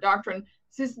Sacred Doctrine.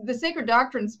 The Sacred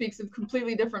Doctrine speaks of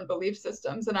completely different belief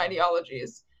systems and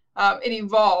ideologies. It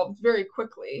evolved very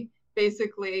quickly,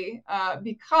 basically,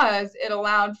 because it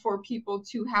allowed for people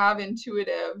to have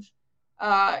intuitive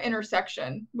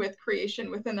intersection with creation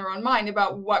within their own mind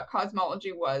about what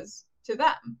cosmology was to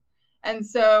them. And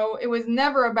so it was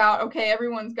never about, okay,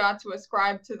 everyone's got to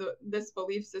ascribe to this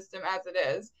belief system as it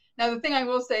is. Now, the thing I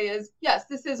will say is, yes,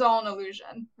 this is all an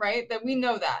illusion, right? That we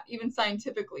know that. Even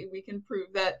scientifically, we can prove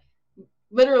that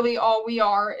literally all we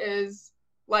are is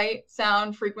light,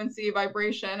 sound, frequency,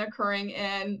 vibration occurring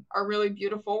in a really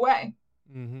beautiful way.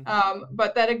 Mm-hmm.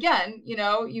 But that, again, you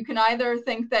know, you can either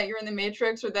think that you're in the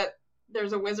Matrix or that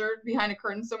there's a wizard behind a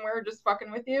curtain somewhere just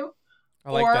fucking with you.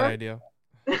 I like that idea.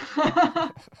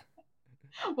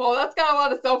 Well, that's got a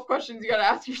lot of self questions you got to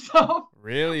ask yourself.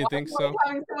 Really? You think so?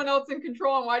 Having someone else in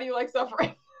control, and why do you like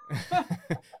suffering?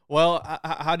 Well,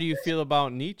 how do you feel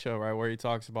about Nietzsche, right, where he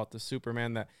talks about the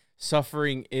Superman, that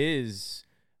suffering is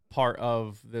part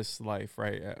of this life,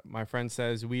 right? My friend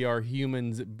says we are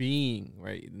humans being,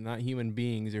 right? Not human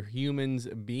beings, they're humans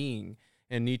being.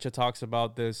 And Nietzsche talks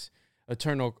about this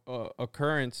eternal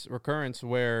recurrence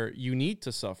where you need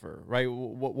to suffer, right?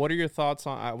 What are your thoughts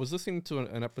on? I was listening to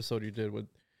an episode you did with,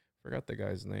 forgot the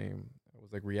guy's name. It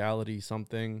was like Reality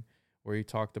something, where you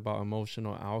talked about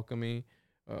emotional alchemy.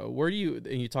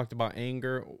 And you talked about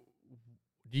anger.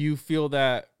 Do you feel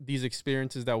that these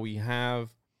experiences that we have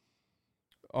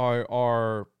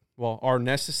are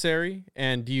necessary?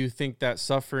 And do you think that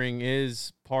suffering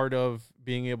is part of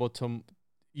being able to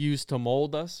use to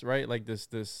mold us, right? Like this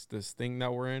thing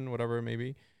that we're in, whatever it may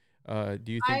be.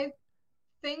 Do you think? I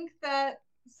think that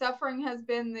suffering has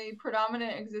been the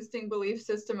predominant existing belief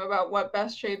system about what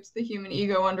best shapes the human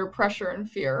ego under pressure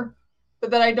and fear, but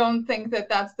that I don't think that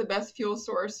that's the best fuel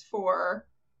source for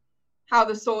how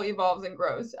the soul evolves and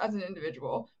grows as an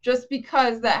individual, just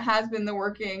because that has been the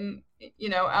working, you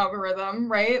know, algorithm,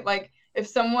 right? Like if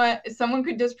someone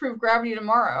could disprove gravity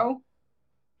tomorrow,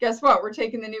 guess what? We're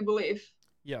taking the new belief.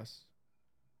 Yes.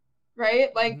 Right?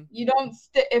 Like you don't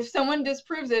if someone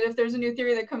disproves it, if there's a new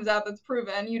theory that comes out that's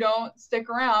proven, you don't stick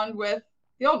around with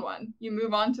the old one. You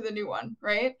move on to the new one,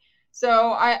 right?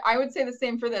 So I would say the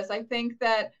same for this. I think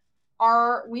that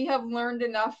we have learned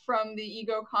enough from the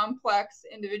ego complex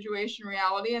individuation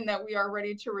reality, and that we are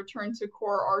ready to return to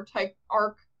core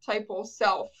archetypal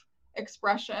self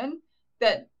expression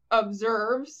that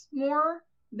observes more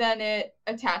than it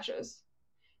attaches.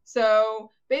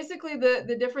 So basically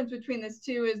the difference between these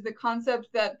two is the concept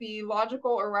that the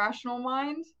logical or rational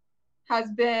mind has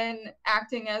been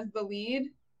acting as the lead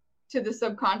to the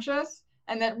subconscious,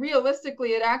 and that realistically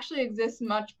it actually exists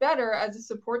much better as a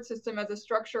support system, as a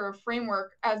structure or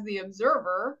framework, as the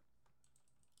observer,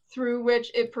 through which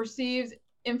it perceives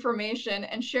information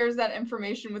and shares that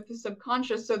information with the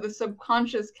subconscious, so the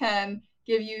subconscious can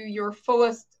give you your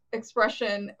fullest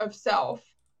expression of self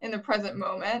in the present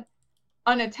moment,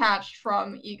 unattached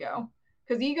from ego.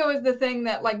 Because ego is the thing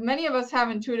that, like, many of us have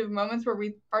intuitive moments where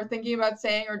we are thinking about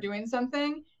saying or doing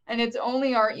something, and it's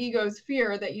only our ego's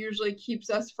fear that usually keeps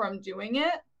us from doing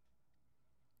it.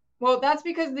 Well, that's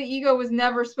because the ego was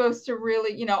never supposed to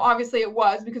really, you know, obviously it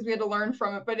was because we had to learn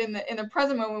from it. But in the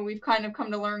present moment, we've kind of come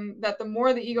to learn that the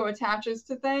more the ego attaches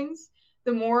to things,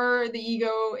 the more the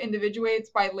ego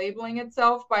individuates by labeling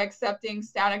itself, by accepting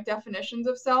static definitions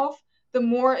of self, the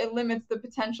more it limits the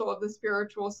potential of the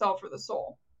spiritual self or the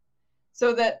soul.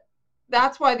 So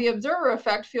that's why the observer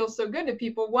effect feels so good to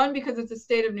people. One, because it's a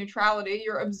state of neutrality.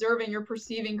 You're observing, you're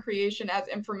perceiving creation as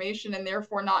information and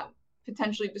therefore not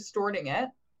potentially distorting it,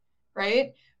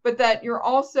 right? But that you're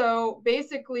also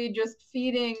basically just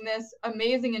feeding this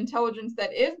amazing intelligence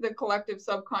that is the collective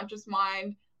subconscious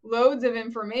mind loads of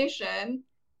information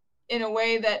in a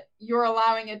way that you're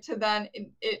allowing it to then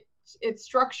its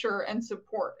structure and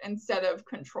support instead of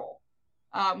control.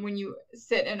 When you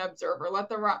sit and observe,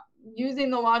 or using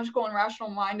the logical and rational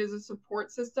mind as a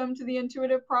support system to the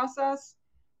intuitive process,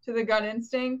 to the gut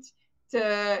instinct,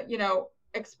 to, you know,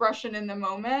 expression in the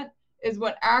moment, is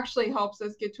what actually helps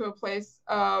us get to a place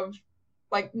of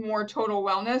like more total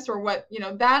wellness, or what, you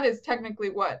know, that is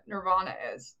technically what nirvana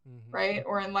is, right?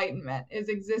 Or enlightenment is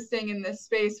existing in this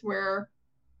space where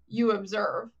you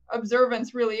observe.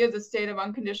 Observance really is a state of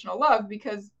unconditional love,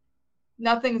 because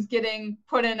nothing's getting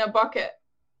put in a bucket,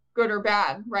 good or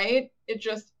bad, right? It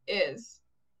just is.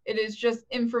 It is just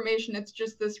information. It's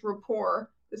just this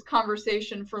rapport, this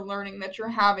conversation for learning that you're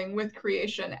having with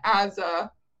creation as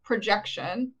a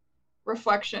projection,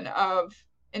 reflection of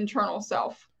internal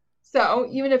self. So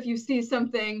even if you see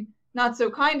something not so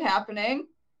kind happening,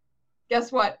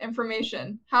 guess what?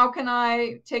 Information. How can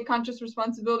I take conscious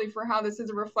responsibility for how this is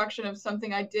a reflection of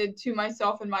something I did to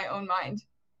myself in my own mind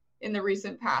in the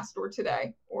recent past or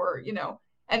today, or, you know,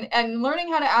 and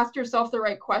learning how to ask yourself the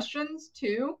right questions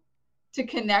too, to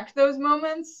connect those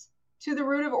moments to the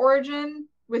root of origin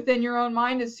within your own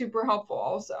mind is super helpful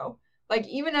also. Like,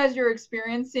 even as you're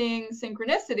experiencing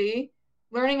synchronicity,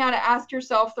 learning how to ask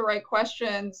yourself the right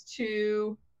questions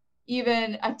to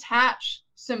even attach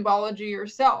symbology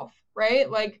yourself, right?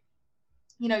 Like,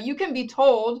 you know, you can be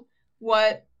told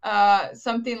what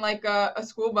something like a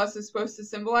school bus is supposed to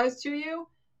symbolize to you.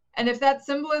 And if that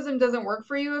symbolism doesn't work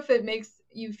for you, if it makes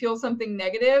you feel something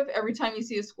negative every time you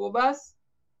see a school bus,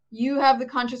 you have the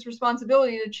conscious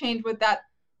responsibility to change what that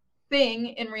thing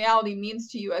in reality means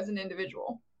to you as an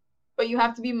individual. But you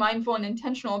have to be mindful and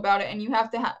intentional about it, and you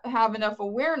have to have enough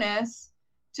awareness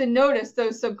to notice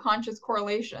those subconscious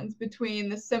correlations between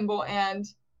the symbol and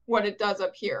what it does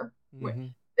up here.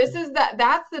 That's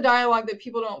the dialogue that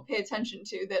people don't pay attention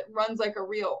to, that runs like a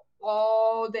reel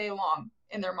all day long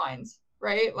in their minds,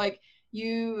 right? Like,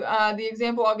 the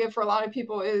example I'll give for a lot of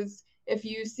people is if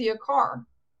you see a car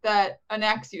that an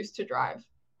ex used to drive.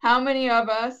 How many of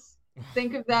us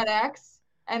think of that ex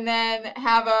and then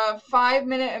have a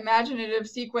 5-minute imaginative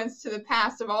sequence to the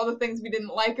past of all the things we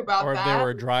didn't like about that? Or if they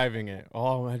were driving it.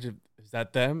 Oh, imagine, is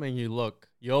that them? And you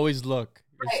always look.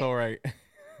 You're right. So right.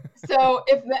 So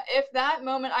if that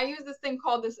moment, I use this thing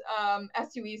called this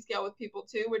SUE scale with people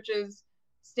too, which is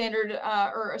standard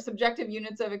or subjective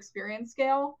units of experience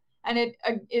scale. And it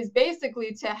is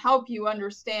basically to help you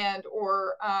understand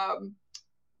or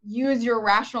use your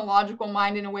rational, logical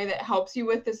mind in a way that helps you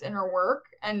with this inner work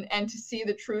and to see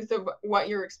the truth of what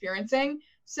you're experiencing.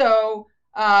 So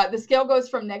the scale goes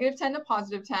from -10 to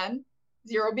 +10,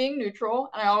 0 being neutral.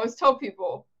 And I always tell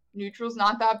people, neutral's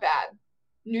not that bad.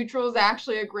 Neutral is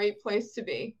actually a great place to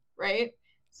be, right?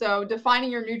 So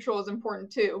defining your neutral is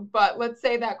important too. But let's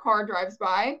say that car drives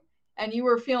by and you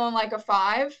were feeling like a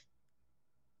 5.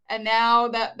 And now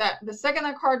that the second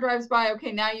that car drives by,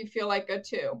 okay, now you feel like a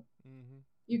 2.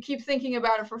 You keep thinking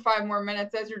about it for 5 more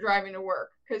minutes as you're driving to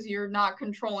work, because you're not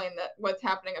controlling what's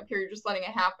happening up here. You're just letting it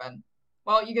happen.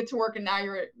 Well, you get to work and now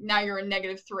you're a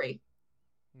 -3,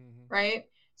 right?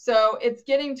 So it's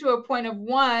getting to a point of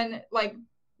one, like,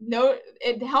 no,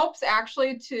 it helps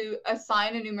actually to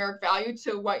assign a numeric value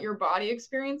to what your body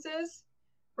experiences,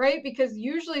 right? Because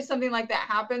usually something like that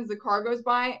happens, the car goes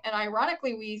by, and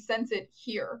ironically, we sense it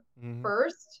here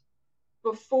first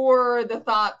before the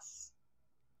thoughts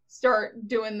start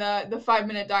doing the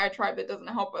 5-minute diatribe that doesn't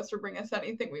help us or bring us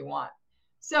anything we want.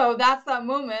 So that's that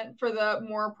moment for the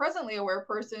more presently aware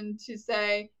person to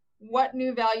say, what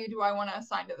new value do I want to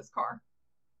assign to this car?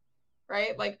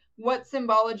 Right? Like, what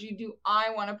symbology do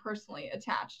I want to personally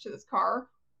attach to this car?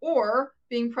 Or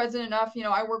being present enough, you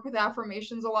know, I work with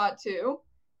affirmations a lot too.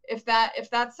 If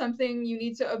that's something you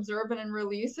need to observe and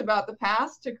release about the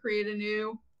past to create a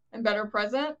new and better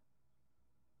present,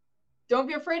 don't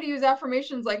be afraid to use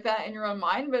affirmations like that in your own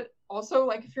mind. But also,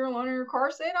 like, if you're alone in your car,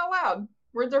 say it out loud.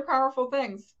 Words are powerful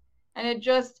things. And it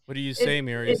just... What do you say,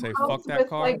 Mira? You say, fuck that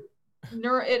car?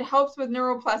 It helps with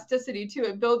neuroplasticity too.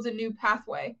 It builds a new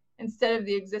pathway instead of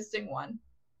the existing one.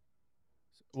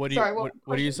 What Sorry,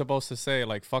 what are you supposed to say?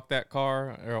 Like, fuck that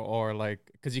car, or like,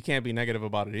 because you can't be negative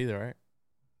about it either, right?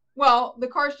 Well, the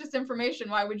car's just information.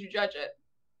 Why would you judge it?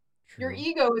 True. Your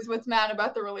ego is what's mad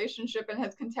about the relationship and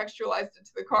has contextualized it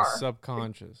to the car. The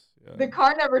subconscious. Yeah. The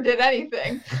car never did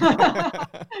anything.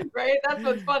 Right? That's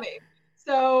what's funny.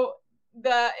 So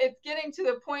it's getting to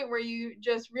the point where you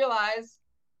just realize,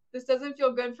 this doesn't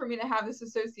feel good for me to have this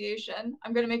association.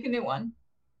 I'm going to make a new one.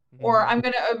 Or I'm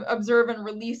going to observe and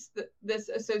release this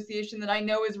association that I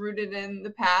know is rooted in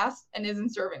the past and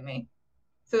isn't serving me,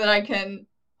 so that I can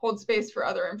hold space for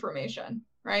other information,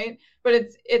 right? But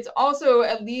it's also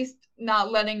at least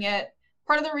not letting it.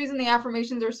 Part of the reason the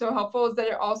affirmations are so helpful is that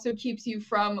it also keeps you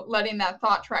from letting that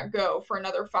thought track go for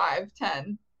another 5,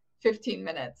 10, 15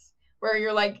 minutes, where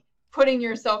you're like putting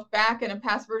yourself back in a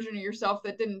past version of yourself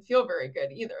that didn't feel very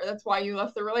good either. That's why you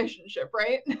left the relationship,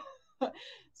 right?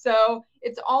 So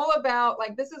it's all about,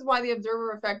 like, this is why the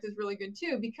observer effect is really good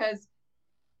too, because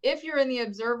if you're in the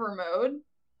observer mode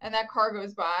and that car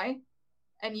goes by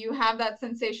and you have that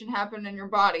sensation happen in your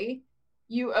body,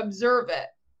 you observe it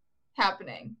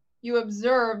happening. You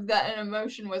observe that an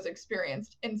emotion was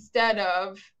experienced instead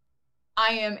of,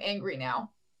 I am angry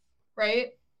now, right?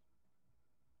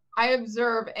 I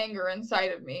observe anger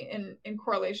inside of me in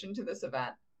correlation to this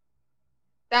event.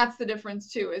 That's the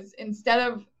difference too, is instead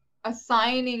of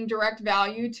assigning direct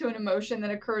value to an emotion that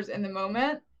occurs in the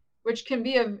moment, which can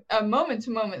be a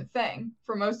moment-to-moment thing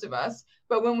for most of us,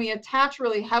 but when we attach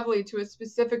really heavily to a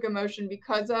specific emotion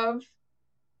because of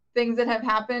things that have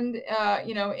happened,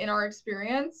 in our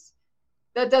experience,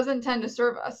 that doesn't tend to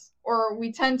serve us, or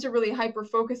we tend to really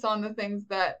hyper-focus on the things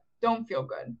that don't feel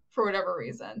good for whatever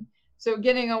reason. So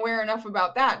getting aware enough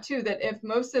about that too, that if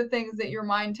most of the things that your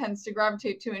mind tends to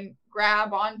gravitate to and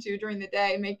grab onto during the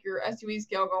day make your SUE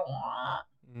scale go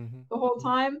the whole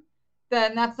time,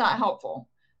 then that's not helpful.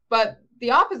 But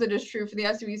the opposite is true for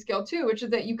the SUE scale too, which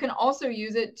is that you can also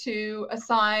use it to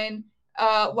assign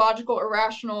logical,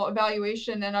 irrational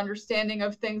evaluation and understanding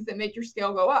of things that make your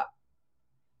scale go up.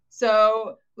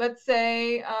 So let's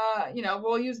say,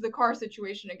 we'll use the car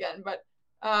situation again, but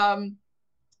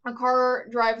a car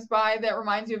drives by that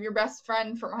reminds you of your best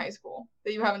friend from high school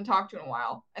that you haven't talked to in a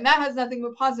while. And that has nothing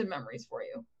but positive memories for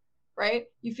you, right?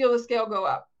 You feel the scale go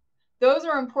up. Those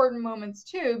are important moments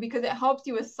too, because it helps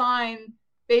you assign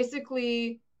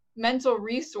basically mental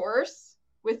resource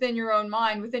within your own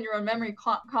mind, within your own memory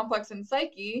complex and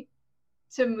psyche,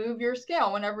 to move your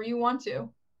scale whenever you want to.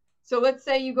 So let's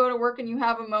say you go to work and you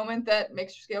have a moment that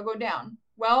makes your scale go down.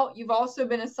 Well, you've also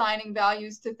been assigning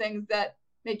values to things that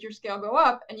make your scale go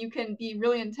up, and you can be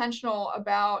really intentional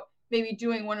about maybe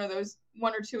doing one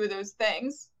or two of those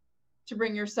things to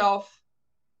bring yourself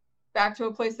back to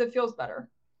a place that feels better.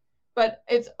 But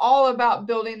it's all about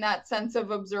building that sense of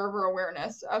observer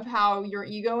awareness of how your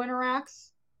ego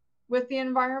interacts with the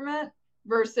environment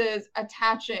versus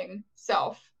attaching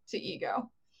self to ego.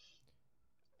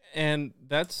 And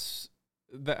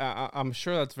I'm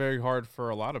sure that's very hard for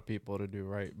a lot of people to do,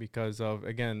 right? Because of,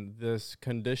 again, this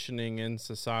conditioning in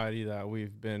society that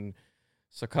we've been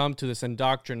succumbed to, this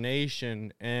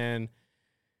indoctrination. And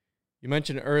you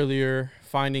mentioned earlier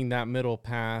finding that middle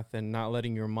path and not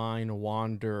letting your mind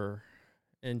wander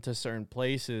into certain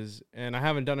places. And I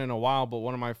haven't done it in a while, but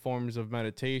one of my forms of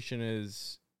meditation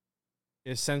is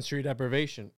sensory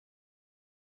deprivation.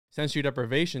 Sensory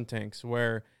deprivation tanks,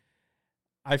 where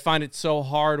I find it so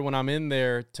hard when I'm in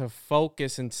there to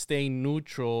focus and stay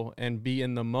neutral and be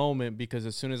in the moment, because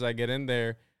as soon as I get in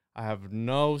there, I have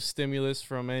no stimulus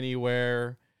from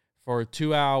anywhere for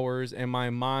 2 hours, and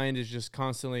my mind is just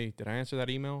constantly, did I answer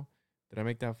that email? Did I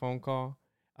make that phone call?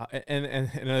 And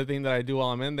another thing that I do while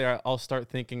I'm in there, I'll start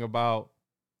thinking about,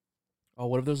 oh,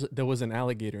 what if there was an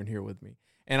alligator in here with me?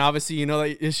 And obviously,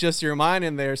 it's just your mind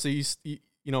in there, so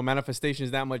manifestation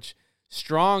is that much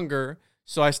stronger.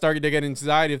 So I started to get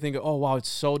anxiety of thinking, oh, wow, it's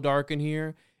so dark in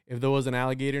here. If there was an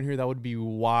alligator in here, that would be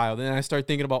wild. And then I start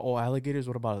thinking about, oh, alligators,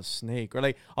 what about a snake? Or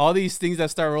like all these things that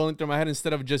start rolling through my head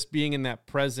instead of just being in that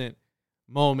present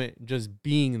moment, just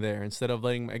being there, instead of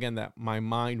letting, again, that my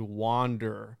mind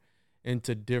wander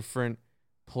into different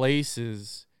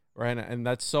places, right? And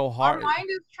that's so hard. Our mind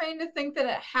is trained to think that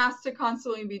it has to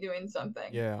constantly be doing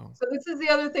something. Yeah. So this is the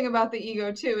other thing about the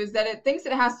ego too, is that it thinks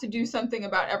it has to do something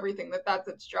about everything, that's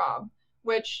its job.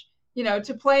 Which,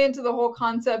 to play into the whole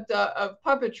concept of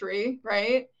puppetry,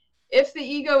 right? If the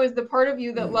ego is the part of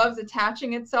you that loves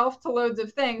attaching itself to loads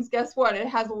of things, guess what? It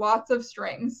has lots of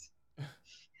strings.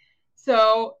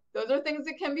 So those are things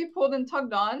that can be pulled and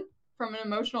tugged on from an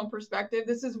emotional perspective.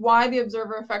 This is why the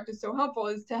observer effect is so helpful,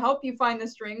 is to help you find the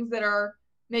strings that are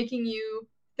making you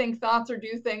think thoughts or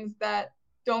do things that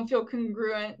don't feel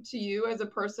congruent to you as a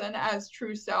person, as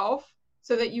true self,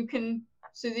 so that you can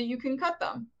cut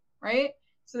them, right?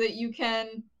 So that you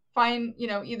can find,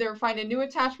 either find a new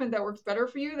attachment that works better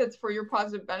for you, that's for your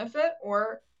positive benefit,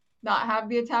 or not have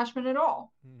the attachment at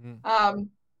all.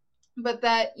 But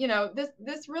that,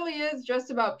 this really is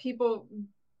just about people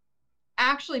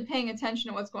actually paying attention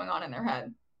to what's going on in their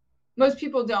head. Most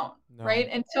people don't, right?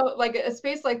 Until like a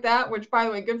space like that, which by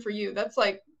the way, good for you. That's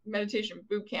like meditation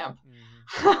boot camp.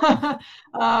 For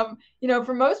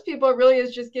most people, it really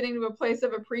is just getting to a place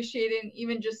of appreciating,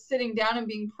 even just sitting down and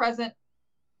being present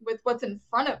with what's in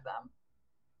front of them.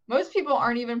 Most people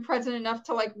aren't even present enough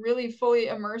to like really fully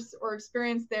immerse or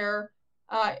experience their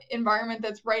environment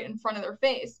that's right in front of their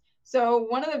face. So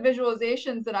one of the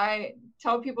visualizations that I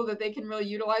tell people that they can really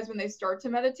utilize when they start to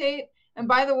meditate, and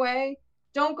by the way,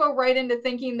 don't go right into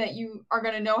thinking that you are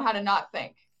going to know how to not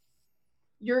think.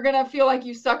 You're going to feel like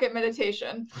you suck at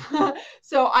meditation.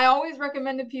 So I always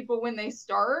recommend to people when they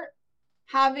start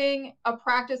having a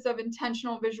practice of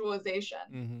intentional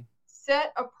visualization.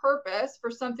 Set a purpose for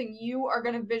something you are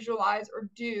going to visualize or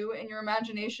do in your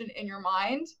imagination, in your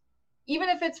mind, even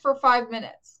if it's for 5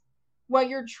 minutes. What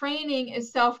you're training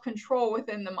is self-control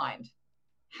within the mind,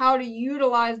 how to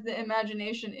utilize the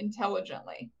imagination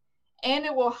intelligently. And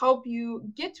it will help you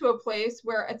get to a place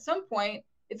where at some point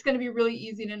it's going to be really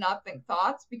easy to not think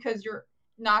thoughts, because you're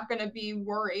not going to be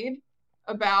worried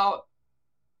about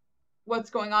what's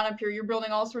going on up here. You're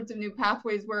building all sorts of new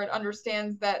pathways where it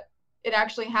understands that it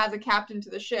actually has a captain to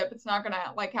the ship. It's not going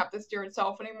to like have to steer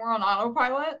itself anymore on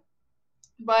autopilot,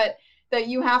 but that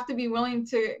you have to be willing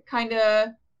to kind of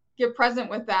get present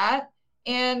with that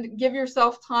and give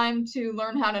yourself time to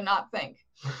learn how to not think.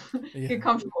 Get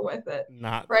comfortable with it.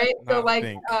 Right? So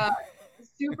like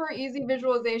super easy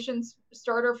visualization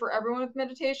starter for everyone with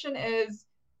meditation is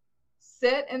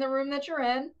sit in the room that you're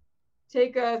in,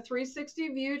 take a 360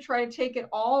 view, try to take it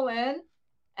all in.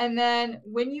 And then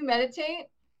when you meditate,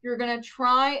 you're going to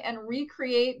try and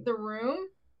recreate the room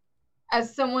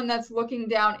as someone that's looking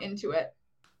down into it.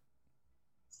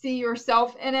 See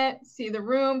yourself in it, see the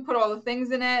room, put all the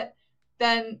things in it.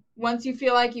 Then once you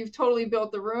feel like you've totally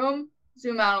built the room,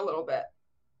 zoom out a little bit.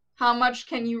 How much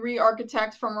can you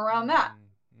re-architect from around that?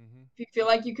 If you feel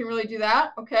like you can really do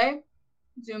that, okay,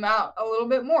 zoom out a little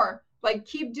bit more. Like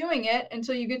keep doing it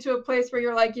until you get to a place where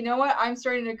you're like, you know what, I'm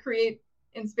starting to create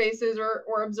in spaces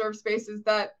or observe spaces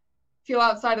that feel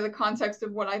outside of the context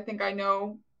of what I think I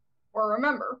know or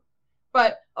remember.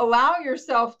 But allow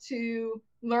yourself to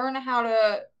learn how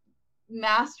to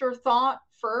master thought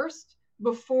first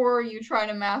before you try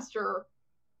to master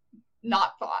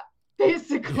not thought,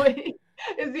 basically.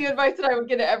 Is the advice that I would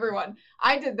give to everyone.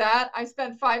 I did that. I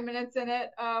spent 5 minutes in it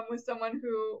with someone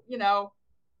who,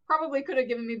 probably could have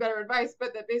given me better advice,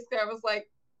 but that basically I was like,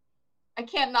 I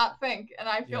can't not think, and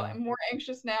I feel I'm more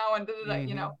anxious now, and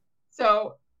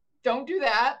So don't do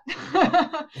that,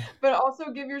 but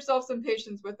also give yourself some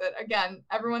patience with it. Again,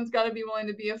 everyone's got to be willing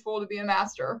to be a fool to be a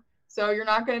master. So you're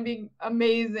not going to be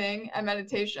amazing at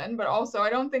meditation, but also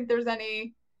I don't think there's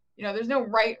any, there's no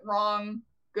right, wrong,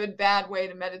 good, bad way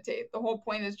to meditate. The whole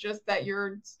point is just that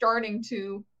you're starting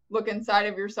to look inside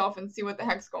of yourself and see what the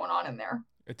heck's going on in there.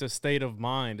 It's a state of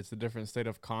mind. It's a different state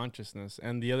of consciousness.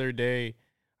 And the other day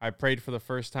I prayed for the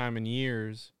first time in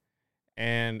years,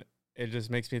 and it just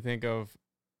makes me think of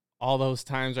all those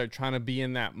times I'm trying to be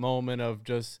in that moment of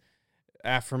just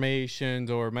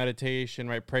affirmations or meditation,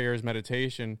 right? Prayers,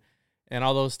 meditation. And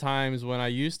all those times when I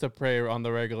used to pray on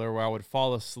the regular where I would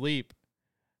fall asleep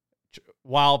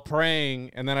while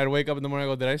praying, and then I'd wake up in the morning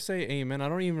and go, did I say amen? I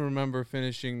don't even remember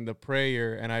finishing the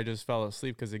prayer, and I just fell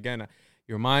asleep because, again,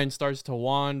 your mind starts to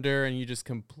wander and you just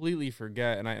completely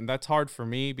forget. And that's hard for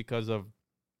me because of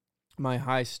my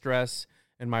high stress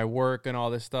and my work and all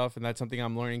this stuff, and that's something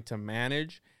I'm learning to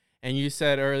manage. And you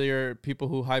said earlier, people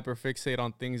who hyperfixate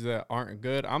on things that aren't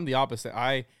good. I'm the opposite.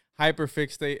 I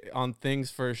hyperfixate on things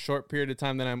for a short period of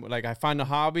time. Then I'm like, I find a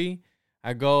hobby,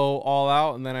 I go all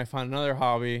out, and then I find another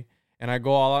hobby, and I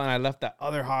go all out, and I left that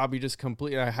other hobby just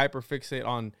completely. I hyperfixate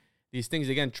on these things.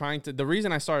 Again, the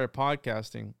reason I started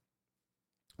podcasting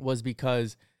was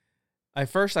because I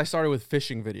started with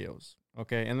fishing videos.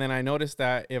 Okay. And then I noticed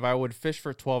that if I would fish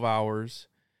for 12 hours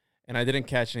and I didn't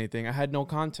catch anything, I had no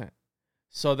content.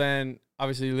 So then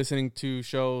obviously listening to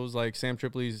shows like Sam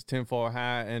Tripoli's Tinfoil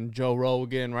Hat and Joe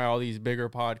Rogan, right? All these bigger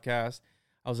podcasts.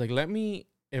 I was like,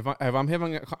 if I'm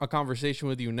having a conversation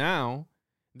with you now,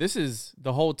 this is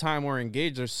the whole time we're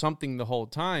engaged. There's something the whole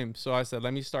time. So I said,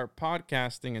 let me start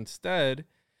podcasting instead.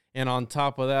 And on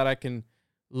top of that, I can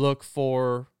look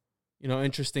for,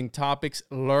 interesting topics,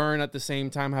 learn at the same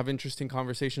time, have interesting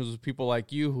conversations with people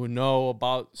like you who know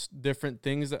about different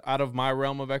things out of my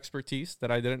realm of expertise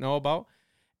that I didn't know about.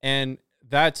 And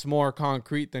that's more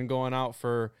concrete than going out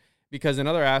because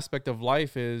another aspect of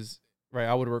life is, right,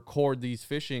 I would record these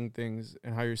fishing things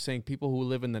and how you're saying people who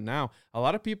live in the now. A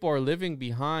lot of people are living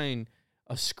behind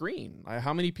a screen. Like,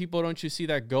 how many people don't you see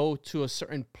that go to a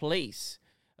certain place?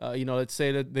 Let's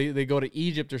say that they go to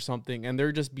Egypt or something, and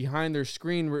they're just behind their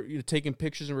screen, taking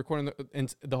pictures and recording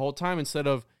the whole time, instead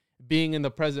of being in the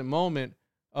present moment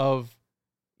of,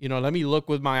 let me look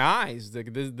with my eyes.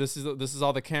 This is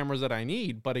all the cameras that I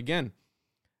need. But again,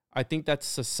 I think that's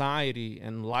society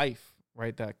and life,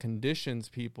 right, that conditions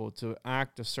people to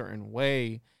act a certain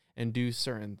way and do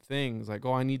certain things. Like,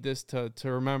 oh, I need this to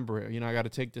remember it. I got to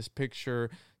take this picture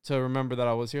to remember that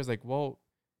I was here. It's like, well,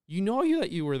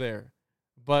 that you were there.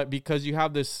 But because you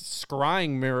have this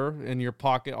scrying mirror in your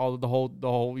pocket, the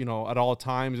whole, at all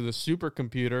times, or the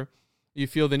supercomputer, you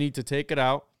feel the need to take it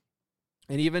out.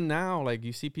 And even now, like,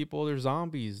 you see people, they're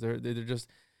zombies. They're just,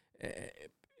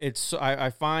 I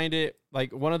find it,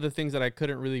 like, one of the things that I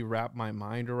couldn't really wrap my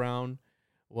mind around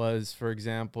was, for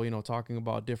example, talking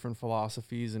about different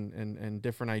philosophies and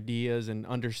different ideas and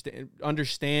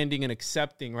understanding and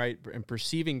accepting, right, and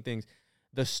perceiving things.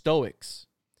 The Stoics.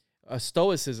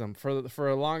 Stoicism, for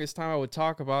the longest time I would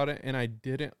talk about it, and I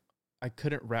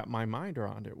couldn't wrap my mind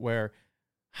around it, where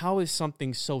how is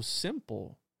something so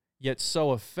simple yet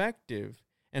so effective,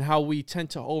 and how we tend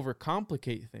to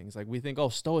overcomplicate things. Like, we think, oh,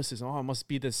 Stoicism, it must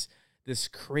be this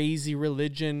crazy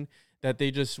religion that they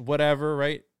just whatever,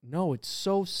 right? No, it's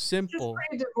so simple.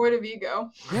 It's just pretty devoid of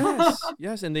ego.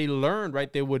 Yes, and they learned,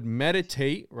 right? They would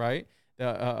meditate, right?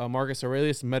 Marcus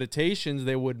Aurelius meditations,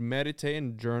 they would meditate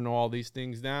and journal all these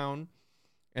things down.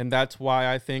 And that's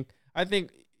why I think,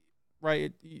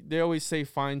 right, they always say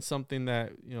find something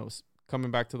that,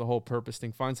 coming back to the whole purpose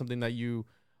thing, find something that you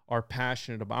are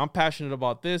passionate about. I'm passionate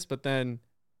about this, but then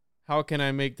how can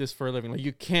I make this for a living? Like,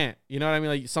 you can't, you know what I mean?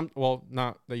 Like,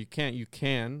 not that you can't, you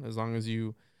can, as long as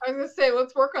you. I was going to say,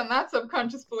 let's work on that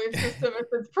subconscious belief system if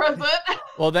it's present.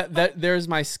 Well, that there's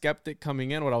my skeptic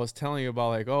coming in, what I was telling you about,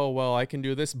 like, oh, well, I can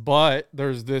do this, but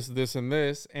there's this, and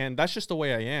this. And that's just the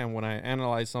way I am. When I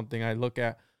analyze something, I look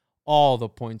at all the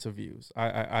points of views.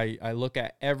 I look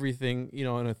at everything, in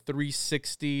a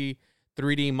 360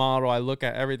 3D model. I look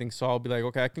at everything. So I'll be like,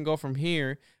 okay, I can go from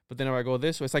here, but then if I go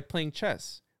this way, it's like playing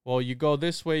chess. Well, you go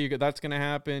this way, that's going to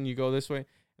happen. You go this way.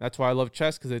 That's why I love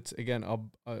chess, because it's, again,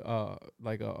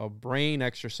 a brain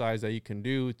exercise that you can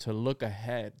do to look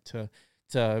ahead,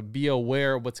 to be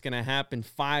aware of what's going to happen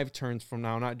 5 turns from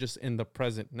now, not just in the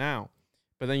present now.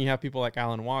 But then you have people like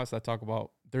Alan Watts that talk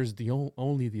about there's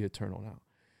only the eternal now.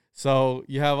 So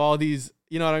you have all these,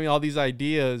 all these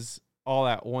ideas all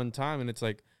at one time. And it's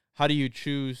like, how do you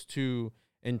choose to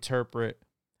interpret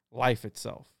life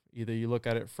itself? Either you look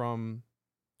at it from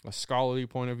a scholarly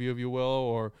point of view, if you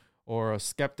will, or a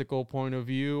skeptical point of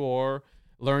view, or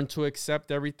learn to accept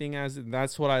everything as.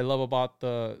 That's what I love about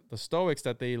the Stoics,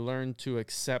 that they learn to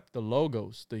accept the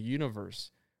logos, the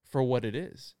universe, for what it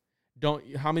is.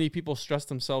 How many people stress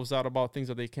themselves out about things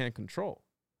that they can't control?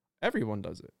 Everyone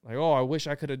does it. Like, oh, I wish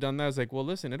I could have done that. It's like, well,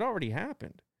 listen, it already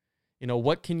happened.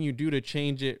 What can you do to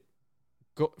change it?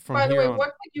 By the way,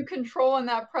 what can you control in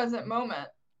that present moment?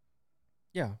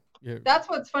 Yeah. That's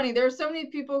what's funny. There are so many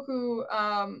people who,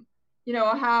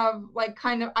 have, like,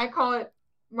 kind of, I call it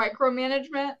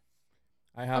micromanagement.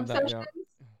 I have obsessions. That.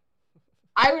 Yeah.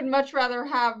 I would much rather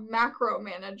have macro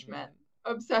management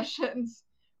obsessions,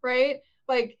 right?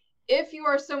 Like, if you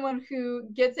are someone who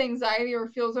gets anxiety or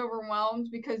feels overwhelmed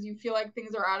because you feel like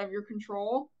things are out of your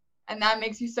control, and that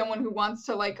makes you someone who wants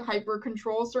to, like, hyper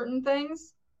control certain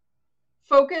things,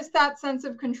 focus that sense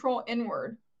of control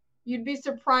inward. You'd be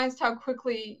surprised how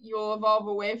quickly you'll evolve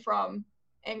away from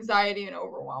anxiety and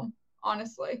overwhelm,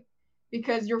 honestly,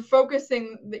 because you're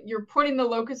putting the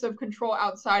locus of control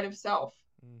outside of self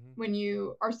when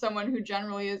you are someone who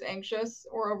generally is anxious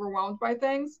or overwhelmed by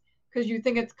things, because you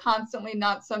think it's constantly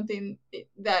not something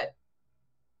that,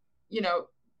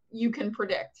 you can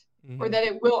predict, or that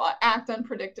it will act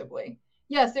unpredictably.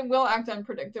 Yes, it will act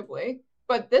unpredictably,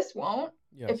 but this won't.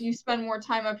 Yes. If you spend more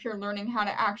time up here learning how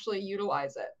to actually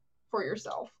utilize it for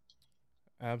yourself.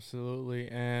 Absolutely.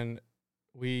 And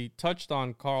we touched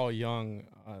on Carl Jung,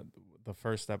 the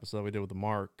first episode we did with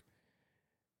Mark.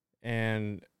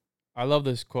 And I love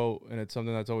this quote, and it's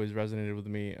something that's always resonated with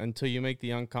me. Until you make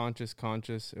the unconscious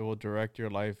conscious, it will direct your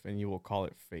life, and you will call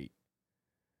it fate.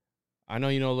 I know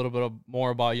you know a little bit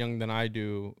more about Jung than I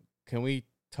do. Can we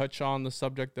touch on the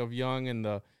subject of Jung and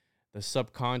the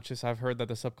subconscious. I've heard that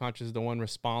the subconscious is the one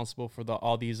responsible for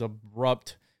all these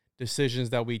abrupt decisions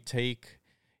that we take,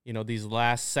 you know, these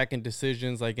last second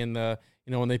decisions, like in the,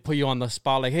 you know, when they put you on the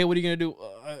spot, like, hey, what are you going to do?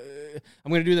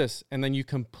 I'm going to do this. And then you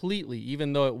completely,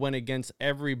 even though it went against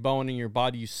every bone in your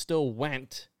body, you still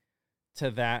went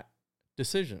to that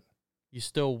decision. You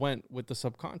still went with the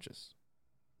subconscious.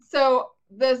 So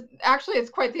actually, it's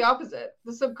quite the opposite.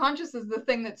 The subconscious is the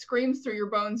thing that screams through your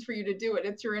bones for you to do it.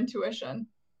 It's your intuition,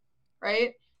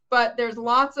 right? But there's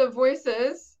lots of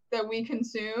voices that we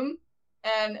consume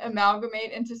and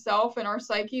amalgamate into self and our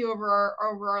psyche over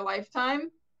our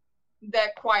lifetime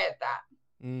that quiet that.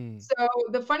 So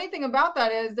the funny thing about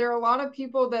that is there are a lot of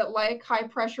people that like high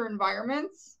pressure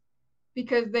environments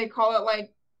because they call it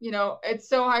like, you know, it's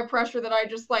so high pressure that I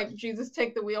just like, Jesus,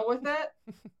 take the wheel with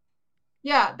it.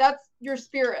 Yeah, that's your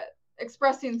spirit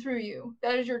expressing through you.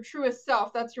 That is your truest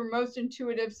self. That's your most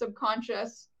intuitive,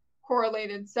 subconscious,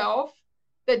 correlated self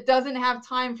that doesn't have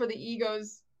time for the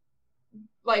ego's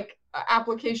like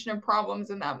application of problems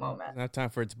in that moment. Not time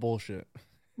for its bullshit.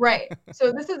 Right.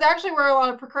 So this is actually where a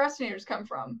lot of procrastinators come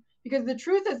from, because the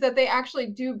truth is that they actually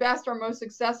do best, are most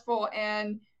successful,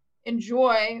 and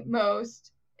enjoy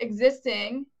most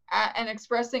existing and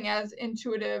expressing as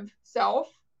intuitive self.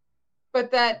 But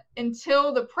that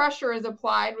until the pressure is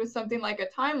applied with something like a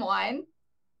timeline,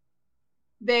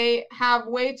 they have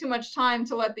way too much time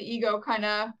to let the ego kind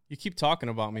of... You keep talking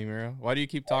about me, Mira. Why do you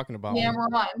keep talking about me? Yammer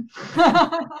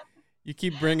on. You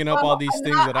keep bringing up all these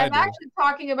things that I do. I'm actually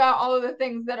talking about all of the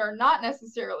things that are not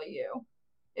necessarily you,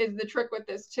 is the trick with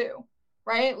this too,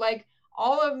 right? Like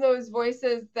all of those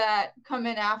voices that come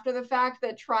in after the fact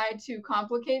that try to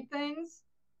complicate things,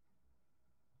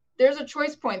 there's a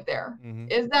choice point there.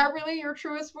 Is that really your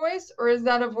truest voice, or is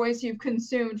that a voice you've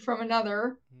consumed from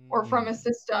another or from a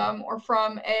system or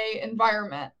from a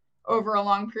environment over a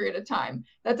long period of time?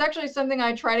 That's actually something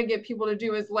I try to get people to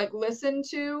do, is like listen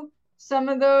to some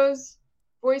of those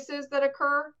voices that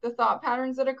occur, the thought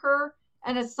patterns that occur,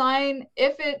 and assign,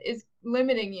 if it is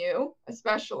limiting you,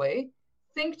 especially,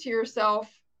 think to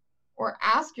yourself or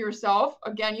ask yourself,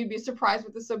 again, you'd be surprised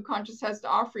what the subconscious has to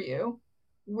offer you.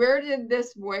 Where did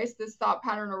this voice, this thought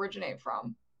pattern originate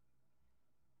from?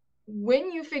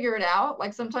 When you figure it out,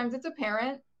 like sometimes it's a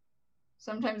parent,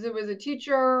 sometimes it was a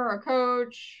teacher or a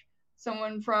coach,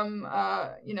 someone from,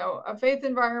 a faith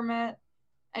environment,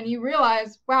 and you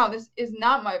realize, wow, this is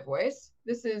not my voice.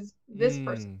 This is this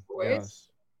person's voice, yes.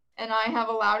 And I have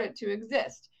allowed it to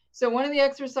exist. So one of the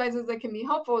exercises that can be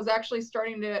helpful is actually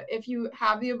starting to, if you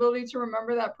have the ability to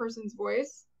remember that person's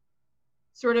voice,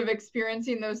 sort of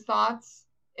experiencing those thoughts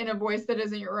in a voice that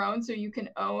isn't your own, so you can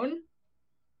own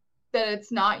that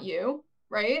it's not you,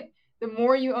 right? The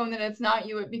more you own that it's not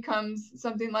you, it becomes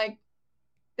something like,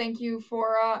 thank you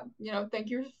for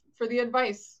the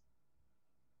advice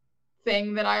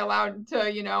thing that I allowed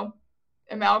to,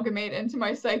 amalgamate into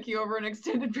my psyche over an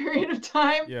extended period of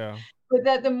time. Yeah. But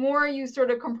that the more you sort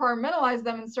of compartmentalize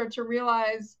them and start to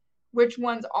realize which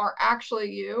ones are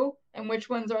actually you and which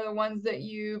ones are the ones that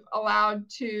you've allowed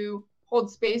to hold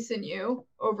space in you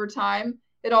over time,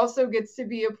 it also gets to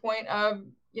be a point of,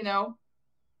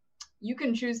 you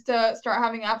can choose to start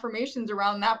having affirmations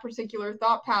around that particular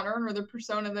thought pattern or the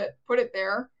persona that put it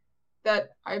there,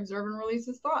 that I observe and release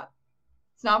this thought.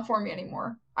 It's not for me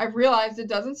anymore. I've realized it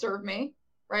doesn't serve me,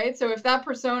 right? So if that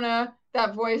persona,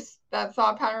 that voice, that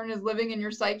thought pattern is living in your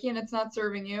psyche and it's not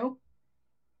serving you,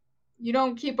 you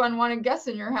don't keep unwanted guests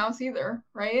in your house either,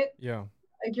 right? Yeah.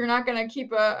 Like you're not going to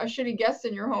keep a shitty guest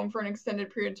in your home for an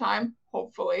extended period of time,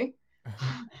 hopefully.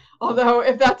 Although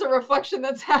if that's a reflection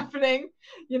that's happening,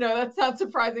 that's not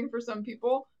surprising for some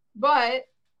people. But,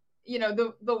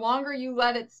 the longer you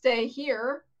let it stay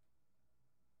here,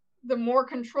 the more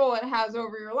control it has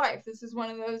over your life. This is one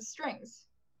of those strings,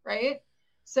 right?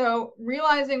 So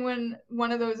realizing when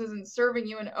one of those isn't serving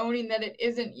you and owning that it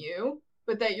isn't you,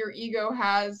 but that your ego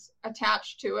has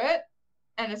attached to it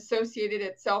and associated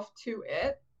itself to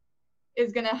it,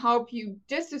 is going to help you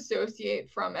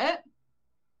disassociate from it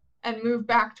and move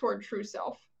back toward true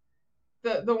self.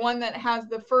 The one that has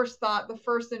the first thought, the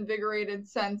first invigorated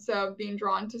sense of being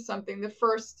drawn to something, the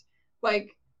first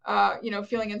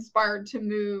feeling inspired to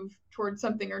move towards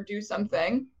something or do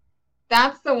something.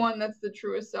 That's the one that's the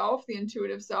truest self, the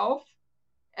intuitive self.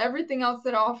 Everything else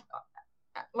that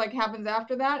happens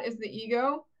after that is the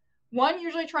ego. One,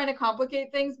 usually trying to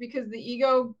complicate things because the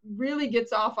ego really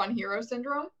gets off on hero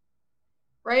syndrome,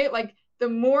 right? Like the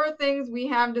more things we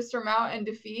have to surmount and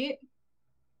defeat,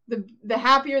 the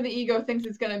happier the ego thinks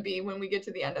it's going to be when we get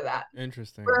to the end of that.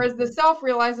 Interesting. Whereas the self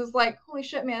realizes like, holy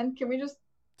shit, man, can we just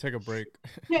take a break.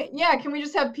 Yeah, can we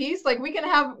just have peace? Like we can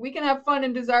have fun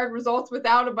and desired results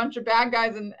without a bunch of bad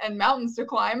guys and mountains to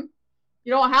climb.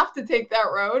 You don't have to take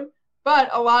that road. But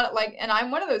a lot and I'm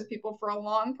one of those people. For a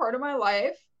long part of my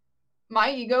life,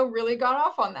 my ego really got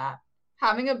off on that.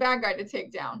 Having a bad guy to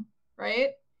take down, right?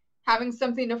 Having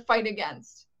something to fight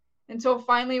against. Until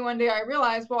finally one day I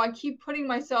realized, well, I keep putting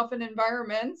myself in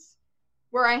environments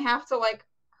where I have to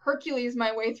Hercules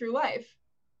my way through life.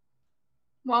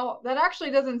 Well, that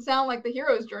actually doesn't sound like the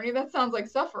hero's journey. That sounds like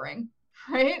suffering,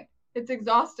 right? It's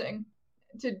exhausting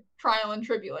to trial and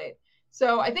tribulate.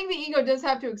 So I think the ego does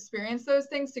have to experience those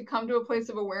things to come to a place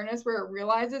of awareness where it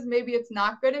realizes maybe it's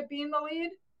not good at being the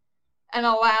lead, and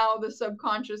allow the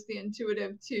subconscious, the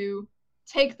intuitive, to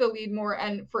take the lead more,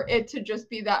 and for it to just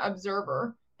be that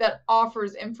observer that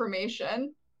offers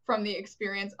information from the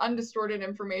experience, undistorted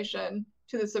information,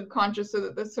 to the subconscious, so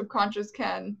that the subconscious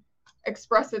can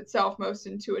express itself most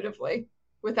intuitively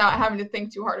without having to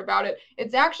think too hard about it.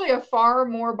 It's actually a far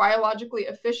more biologically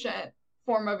efficient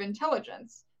form of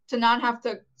intelligence to not have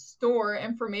to store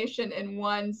information in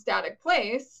one static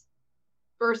place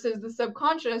versus the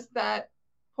subconscious that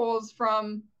pulls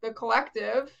from the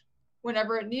collective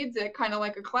whenever it needs it, kind of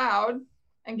like a cloud,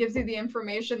 and gives you the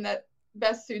information that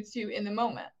best suits you in the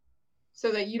moment,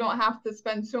 so that you don't have to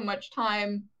spend so much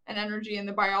time and energy in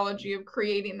the biology of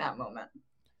creating that moment.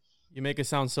 You make it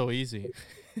sound so easy.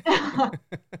 Well,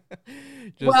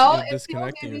 it feels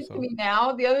disconnecting easy yourself. to me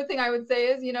now. The other thing I would say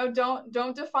is,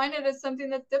 don't define it as something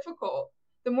that's difficult.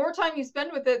 The more time you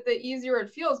spend with it, the easier it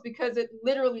feels, because it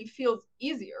literally feels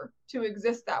easier to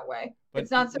exist that way. But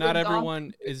it's not so not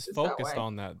everyone is focused that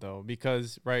on that, though,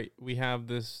 because we have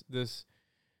this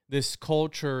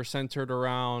culture centered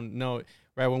around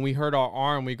when we hurt our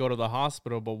arm, we go to the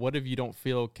hospital. But what if you don't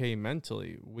feel okay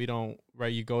mentally? We don't,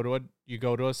 right? You go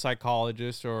to a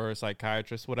psychologist or a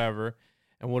psychiatrist, whatever,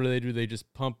 and what do? They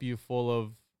just pump you full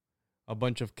of a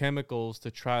bunch of chemicals to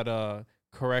try to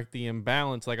correct the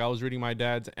imbalance. Like, I was reading my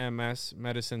dad's MS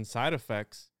medicine side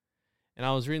effects, and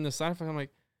I was reading the side effects. I'm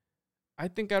like, I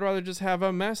think I'd rather just have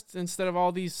MS instead of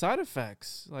all these side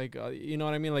effects. Like, you know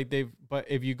what I mean? Like, but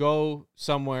if you go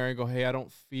somewhere and go, hey, I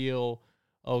don't feel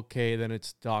okay, then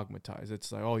it's dogmatized.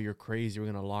 It's like, oh, you're crazy. We're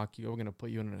going to lock you. We're going to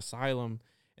put you in an asylum.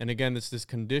 And again, it's this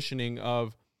conditioning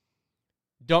of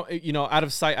out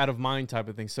of sight, out of mind type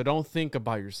of thing. So don't think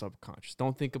about your subconscious.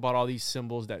 Don't think about all these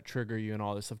symbols that trigger you and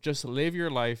all this stuff. Just live your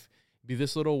life, be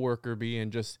this little worker bee,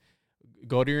 and just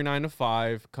go to your 9 to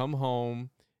 5, come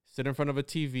home, sit in front of a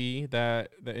TV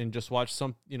and just watch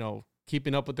some,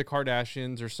 Keeping Up with the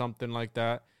Kardashians or something like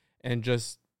that. And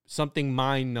just something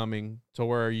mind numbing to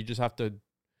where you just have to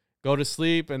go to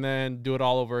sleep and then do it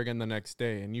all over again the next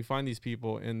day. And you find these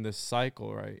people in this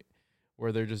cycle, right,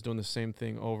 where they're just doing the same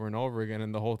thing over and over again.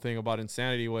 And the whole thing about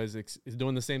insanity is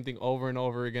doing the same thing over and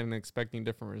over again and expecting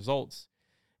different results.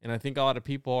 And I think a lot of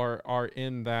people are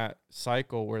in that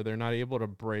cycle where they're not able to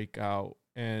break out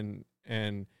and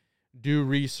do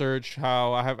research.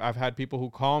 How I've had people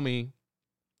who call me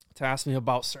to ask me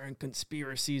about certain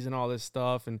conspiracies and all this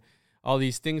stuff and all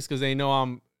these things, because they know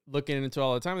I'm looking into it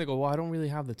all the time. They go, well, I don't really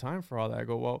have the time for all that. I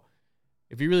go, well,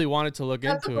 if you really wanted to look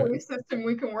That's into a belief system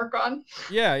we can work on.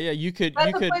 Yeah, you could.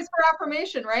 That's a place for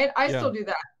affirmation, right? I still do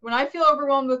that. When I feel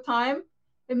overwhelmed with time,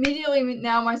 immediately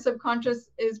now my subconscious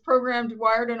is programmed,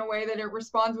 wired in a way that it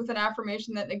responds with an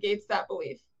affirmation that negates that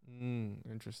belief.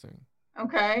 Interesting.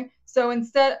 Okay. So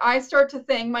instead,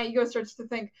 my ego starts to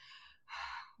think,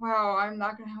 wow, why am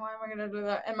I going to do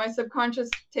that? And my subconscious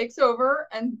takes over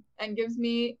and gives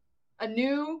me a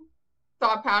new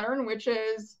thought pattern, which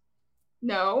is,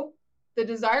 no, the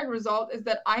desired result is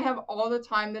that I have all the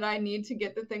time that I need to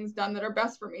get the things done that are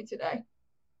best for me today.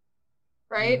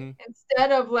 Right? Mm-hmm.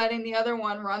 Instead of letting the other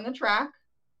one run the track,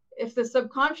 if the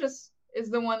subconscious is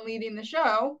the one leading the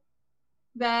show,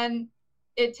 then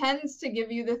it tends to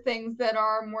give you the things that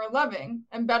are more loving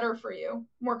and better for you,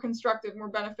 more constructive, more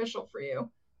beneficial for you,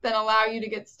 than allow you to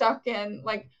get stuck in,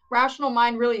 rational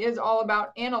mind really is all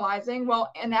about analyzing.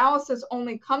 Well, analysis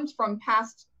only comes from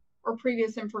past or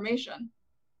previous information.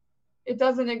 It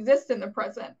doesn't exist in the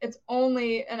present. It's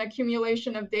only an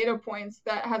accumulation of data points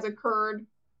that has occurred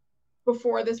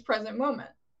before this present moment.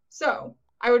 So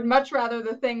I would much rather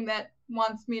the thing that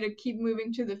wants me to keep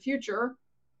moving to the future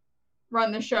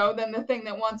run the show than the thing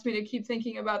that wants me to keep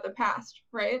thinking about the past,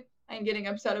 right? And getting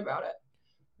upset about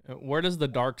it. Where does the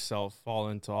dark self fall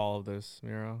into all of this,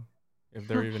 Mira? If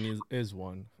there even is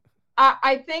one.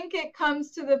 I think it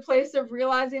comes to the place of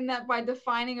realizing that by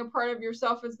defining a part of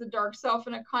yourself as the dark self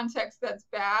in a context that's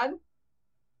bad,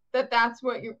 that's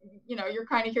what you're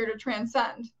kind of here to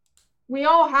transcend. we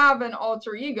all have an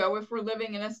alter ego if we're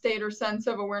living in a state or sense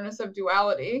of awareness of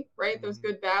duality, right? Those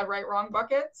good, bad, right, wrong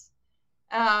buckets.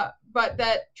 But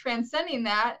that transcending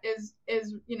that is,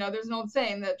 there's an old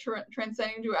saying that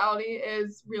transcending duality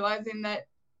is realizing that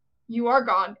you are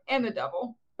God and the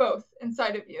devil, both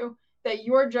inside of you, that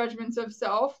your judgments of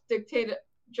self dictate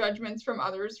judgments from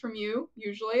others, from you,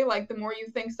 usually. Like the more you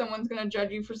think someone's going to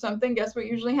judge you for something, guess what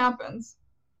usually happens?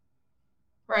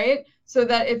 Right? So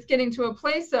that it's getting to a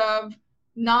place of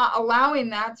not allowing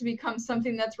that to become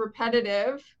something that's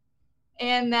repetitive,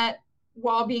 and that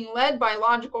while being led by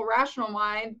logical, rational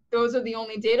mind, those are the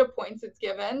only data points it's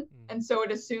given. And so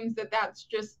it assumes that that's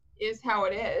just is how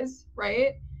it is,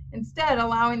 right? Instead,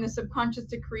 allowing the subconscious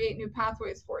to create new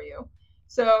pathways for you.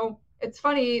 So it's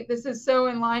funny, this is so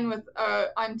in line with,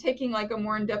 I'm taking like a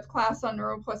more in-depth class on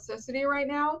neuroplasticity right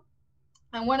now.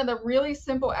 And one of the really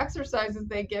simple exercises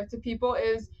they give to people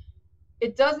is,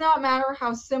 it does not matter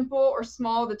how simple or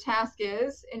small the task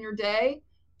is in your day,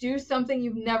 do something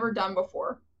you've never done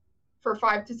before for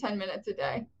 5 to 10 minutes a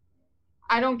day.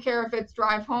 I don't care if it's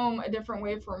drive home a different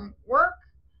way from work.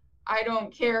 I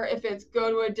don't care if it's go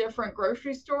to a different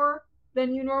grocery store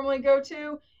than you normally go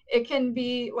to. It can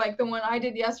be like the one I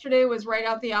did yesterday was write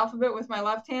out the alphabet with my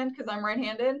left hand because I'm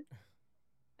right-handed.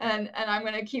 And I'm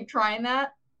going to keep trying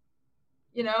that.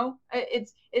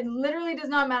 It literally does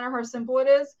not matter how simple it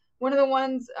is. One of the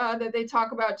ones that they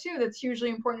talk about too that's hugely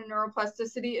important in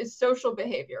neuroplasticity is social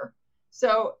behavior.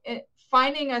 So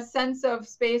finding a sense of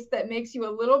space that makes you a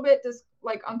little bit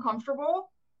uncomfortable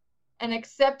and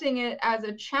accepting it as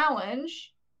a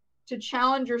challenge to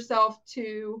challenge yourself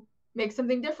to make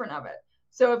something different of it.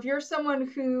 So if you're someone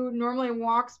who normally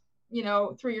walks,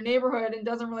 through your neighborhood and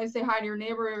doesn't really say hi to your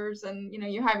neighbors and,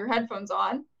 you have your headphones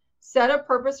on, set a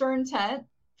purpose or intent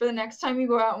for the next time you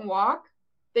go out and walk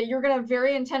that you're going to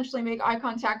very intentionally make eye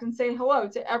contact and say hello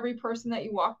to every person that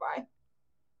you walk by.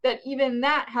 That even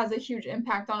that has a huge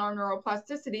impact on our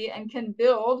neuroplasticity and can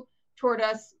build toward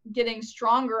us getting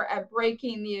stronger at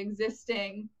breaking the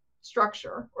existing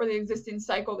structure or the existing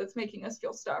cycle that's making us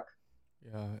feel stuck.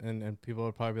 Yeah, and people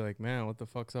would probably be like, man, what the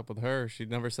fuck's up with her? She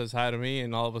never says hi to me,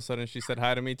 and all of a sudden she said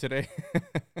hi to me today.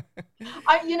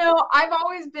 I've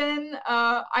always been,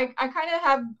 I kind of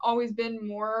have always been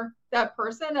more that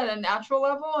person at a natural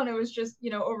level, and it was just,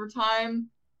 over time,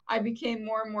 I became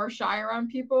more and more shy around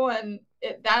people, and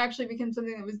that actually became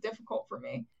something that was difficult for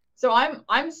me. So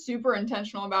I'm super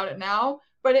intentional about it now,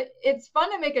 but it's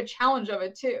fun to make a challenge of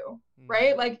it too,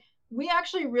 right? Like we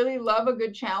actually really love a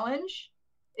good challenge.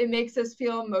 It makes us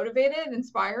feel motivated,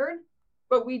 inspired,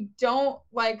 but we don't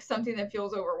like something that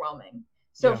feels overwhelming.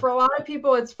 So for a lot of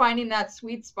people, it's finding that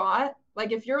sweet spot.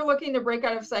 Like if you're looking to break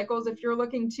out of cycles, if you're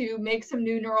looking to make some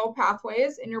new neural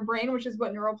pathways in your brain, which is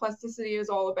what neuroplasticity is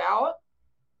all about,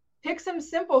 pick some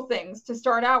simple things to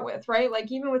start out with, right?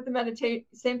 Like even with the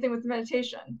same thing with the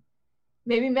meditation.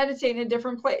 Maybe meditate in a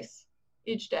different place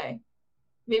each day.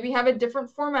 Maybe have a different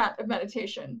format of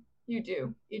meditation you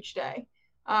do each day.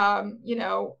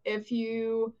 If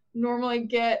you normally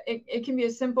get, it can be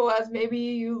as simple as maybe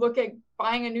you look at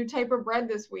buying a new type of bread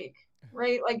this week,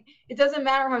 right? Like it doesn't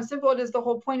matter how simple it is. The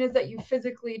whole point is that you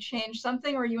physically change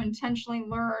something or you intentionally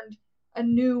learned a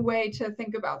new way to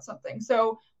think about something.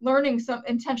 So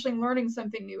intentionally learning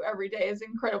something new every day is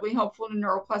incredibly helpful to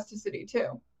neuroplasticity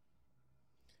too.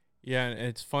 Yeah, and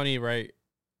it's funny, right?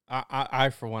 I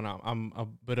for one, I'm a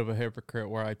bit of a hypocrite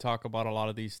where I talk about a lot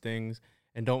of these things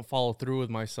and don't follow through with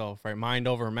myself, right? Mind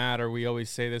over matter. We always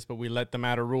say this, but we let the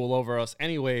matter rule over us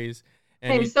anyways.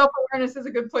 And hey, self-awareness is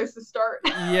a good place to start.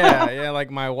 yeah.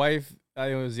 Like my wife,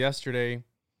 it was yesterday.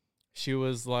 She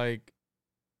was like,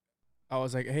 I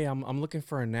was like, hey, I'm looking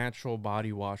for a natural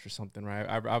body wash or something, right?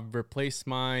 I've replaced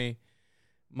my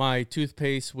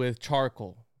toothpaste with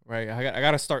charcoal, right? I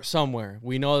got to start somewhere.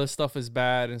 We know this stuff is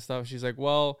bad and stuff. She's like,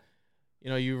 well,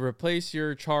 you replace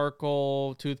your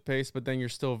charcoal toothpaste, but then you're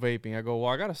still vaping. I go,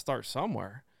 well, I got to start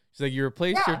somewhere. She's like, you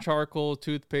replaced your charcoal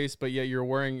toothpaste, but yet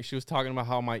she was talking about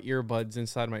how my earbuds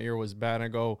inside my ear was bad.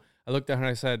 And I looked at her and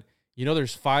I said,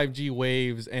 there's 5G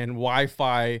waves and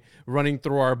Wi-Fi running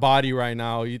through our body right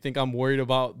now. You think I'm worried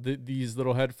about these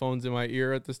little headphones in my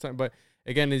ear at this time? But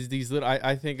again, is these little,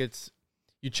 I think it's,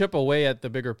 you chip away at the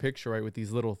bigger picture, right? With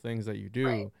these little things that you do.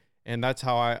 Right. And that's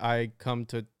how I come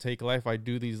to take life. I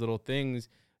do these little things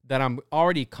that I'm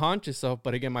already conscious of.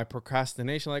 But again, my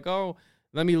procrastination, like, oh,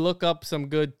 let me look up some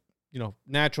good,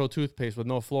 natural toothpaste with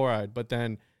no fluoride. But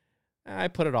then I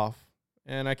put it off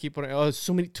and I keep putting,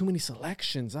 too many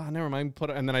selections. Never mind.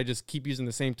 And then I just keep using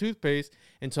the same toothpaste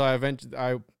until I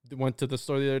went to the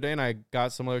store the other day and I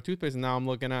got some other toothpaste. And now I'm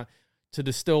looking at to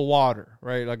distill water,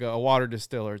 right? Like a water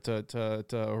distiller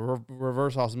to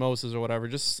reverse osmosis or whatever,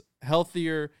 just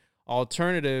healthier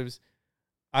alternatives.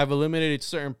 I've eliminated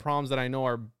certain problems that I know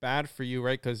are bad for you,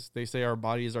 right? Because they say our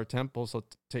body is our temple, so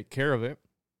take care of it.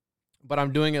 But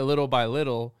I'm doing it little by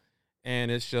little,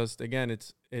 and it's just, again,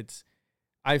 it's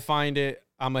I find it,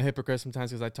 I'm a hypocrite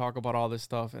sometimes because I talk about all this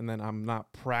stuff and then I'm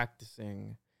not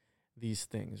practicing these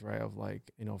things, right? Of like,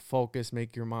 focus,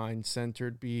 make your mind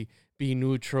centered, be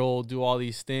neutral, do all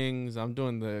these things. I'm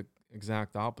doing the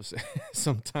exact opposite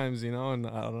sometimes, and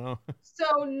I don't know.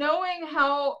 So knowing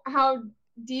how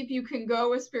deep you can go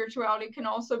with spirituality can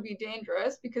also be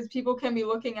dangerous, because people can be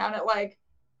looking at it like,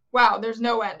 wow, there's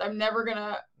no end. I'm never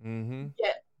gonna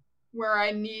get where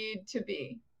I need to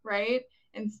be, right?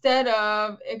 Instead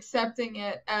of accepting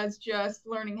it as just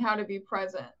learning how to be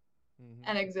present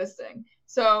and existing.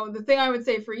 So the thing I would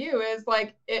say for you is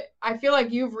like, I feel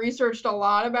like you've researched a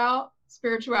lot about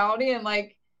spirituality, and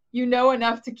like,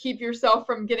 enough to keep yourself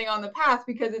from getting on the path,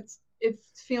 because it's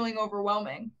feeling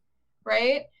overwhelming,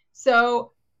 right?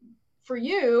 So for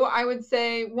you, I would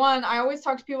say, one, I always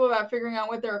talk to people about figuring out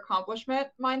what their accomplishment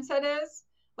mindset is.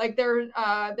 Like there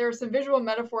are some visual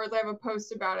metaphors. I have a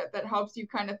post about it that helps you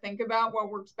kind of think about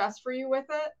what works best for you with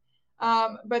it.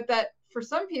 But that for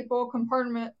some people,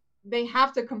 they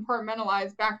have to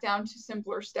compartmentalize back down to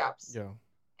simpler steps. Yeah.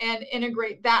 And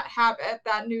integrate that habit,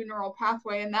 that new neural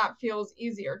pathway, and that feels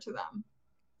easier to them.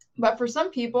 But for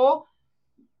some people,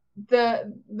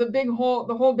 the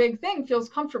whole big thing feels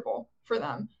comfortable for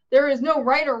them. There is no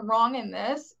right or wrong in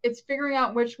this. It's figuring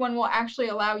out which one will actually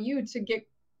allow you to get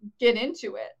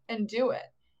into it and do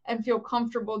it and feel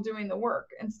comfortable doing the work,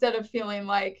 instead of feeling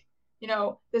like,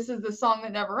 this is the song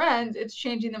that never ends. It's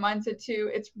changing the mindset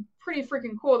to, it's pretty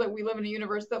freaking cool that we live in a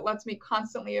universe that lets me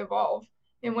constantly evolve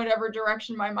in whatever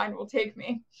direction my mind will take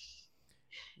me.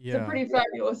 Yeah. It's a pretty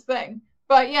fabulous thing.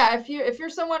 But yeah, if you're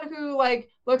someone who like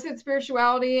looks at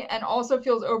spirituality and also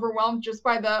feels overwhelmed just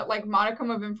by the like modicum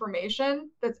of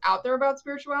information that's out there about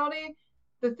spirituality,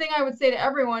 the thing I would say to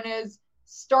everyone is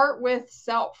start with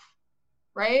self,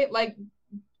 right? Like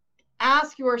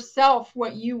ask yourself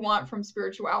what you want from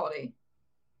spirituality.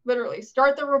 Literally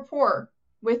start the rapport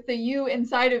with the you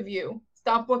inside of you.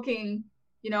 Stop looking,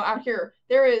 out here.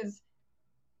 There is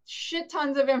shit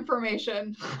tons of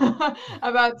information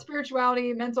about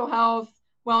spirituality, mental health,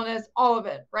 wellness, all of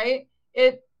it, right?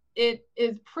 It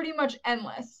is pretty much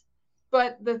endless.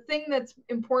 But the thing that's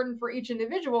important for each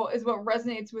individual is what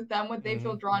resonates with them, what they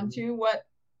feel drawn to, what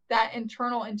that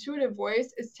internal intuitive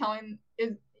voice is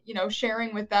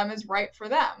sharing with them is right for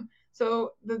them.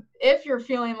 So if you're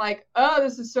feeling like, oh,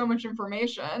 this is so much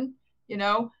information, you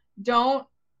don't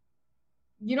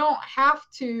have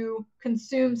to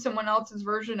consume someone else's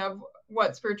version of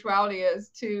what spirituality is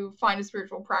to find a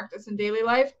spiritual practice in daily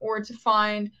life, or to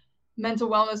find mental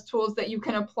wellness tools that you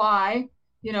can apply,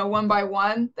 one by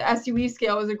one. The SUE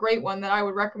scale is a great one that I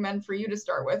would recommend for you to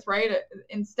start with, right?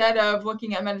 Instead of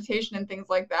looking at meditation and things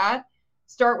like that,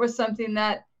 start with something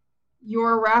that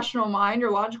your rational mind,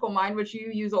 your logical mind, which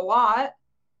you use a lot,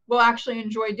 will actually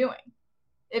enjoy doing.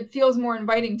 It feels more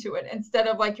inviting to it, instead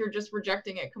of like you're just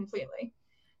rejecting it completely.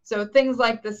 So things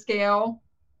like the scale.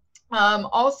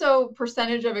 Also,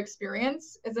 percentage of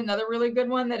experience is another really good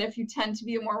one, that if you tend to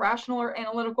be a more rational or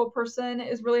analytical person,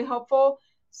 is really helpful.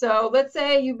 So let's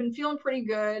say you've been feeling pretty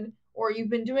good, or you've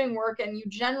been doing work and you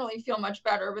generally feel much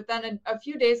better, but then a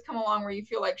few days come along where you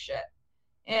feel like shit.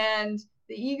 And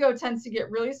the ego tends to get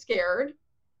really scared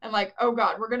and like, oh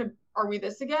God, are we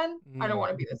this again? I don't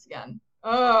want to be this again.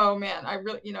 Oh man, I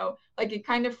really, like it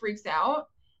kind of freaks out.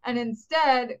 And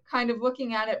instead, kind of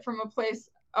looking at it from a place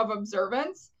of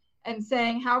observance and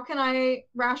saying, how can I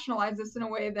rationalize this in a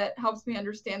way that helps me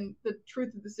understand the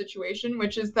truth of the situation,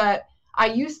 which is that I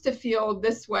used to feel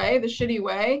this way, the shitty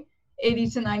way, 80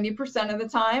 to 90% of the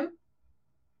time.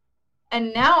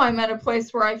 And now I'm at a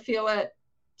place where I feel it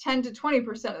 10 to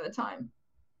 20% of the time.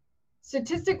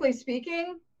 Statistically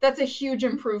speaking, that's a huge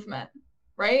improvement,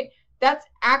 right? That's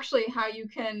actually how you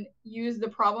can use the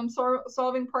problem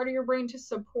solving part of your brain to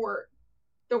support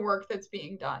the work that's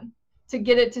being done, to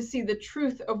get it to see the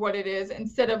truth of what it is,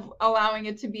 instead of allowing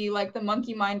it to be like the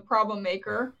monkey mind problem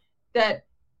maker that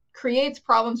creates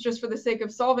problems just for the sake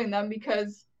of solving them,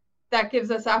 because that gives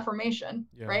us affirmation,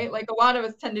 right? Like a lot of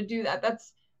us tend to do that.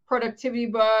 That's productivity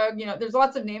bug, there's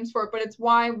lots of names for it, but it's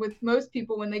why with most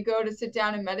people, when they go to sit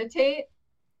down and meditate,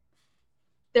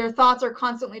 their thoughts are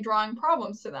constantly drawing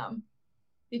problems to them.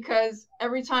 Because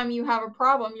every time you have a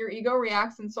problem, your ego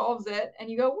reacts and solves it, and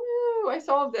you go, woo, I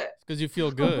solved it. Because you feel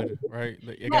good, right?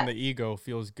 Again, the ego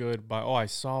feels good by, I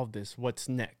solved this. What's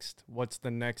next? What's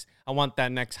the next? I want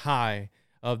that next high.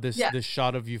 of this, Yes. this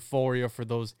shot of euphoria for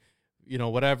those, you know,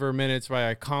 whatever minutes, right?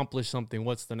 I accomplished something.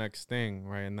 What's the next thing,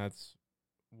 right? And that's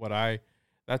what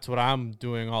I'm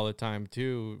doing all the time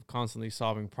too, constantly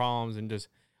solving problems, and just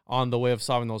on the way of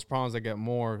solving those problems, I get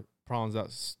more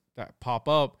problems that pop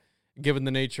up given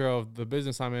the nature of the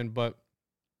business I'm in. But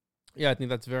yeah, I think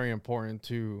that's very important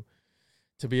to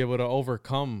be able to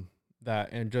overcome that,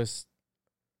 and just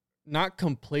not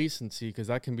complacency, because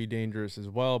that can be dangerous as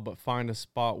well, but find a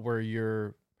spot where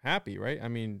you're happy, right? I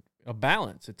mean, a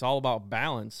balance. It's all about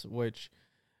balance, which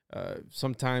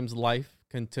sometimes life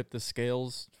can tip the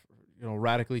scales, you know,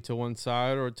 radically to one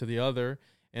side or to the other.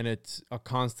 And it's a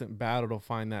constant battle to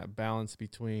find that balance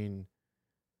between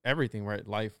everything, right?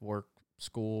 Life, work,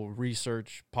 school,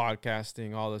 research,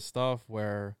 podcasting, all this stuff,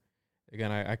 where,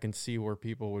 again, I can see where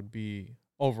people would be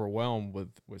overwhelmed with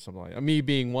something like that. Me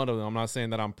being one of them. I'm not saying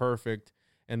that I'm perfect,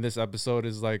 and this episode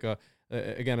is like a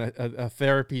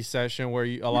therapy session where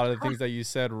a lot of the things that you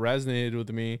said resonated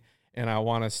with me, and I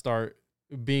want to start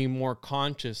being more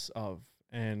conscious of,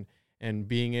 and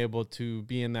being able to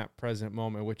be in that present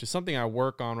moment, which is something I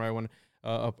work on, right? When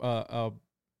a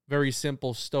very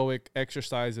simple stoic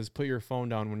exercise is put your phone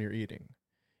down when you're eating.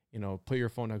 You know, put your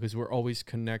phone down, because we're always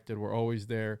connected. We're always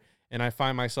there. And I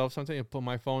find myself sometimes I put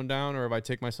my phone down, or if I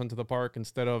take my son to the park,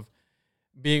 instead of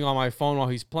being on my phone while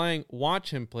he's playing,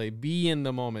 watch him play. Be in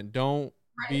the moment. Don't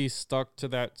be stuck to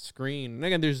that screen. And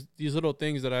again, there's these little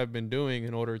things that I've been doing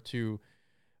in order to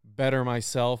better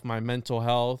myself, my mental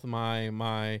health,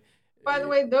 my. By the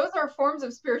way, those are forms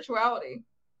of spirituality.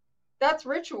 That's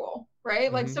ritual, right?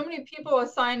 Mm-hmm. Like, so many people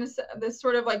assign this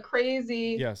sort of like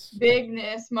crazy Yes.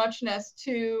 bigness, muchness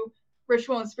to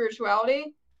ritual and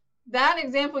spirituality. That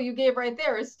example you gave right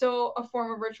there is still a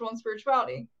form of ritual and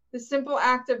spirituality. The simple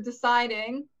act of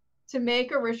deciding to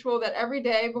make a ritual that every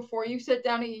day before you sit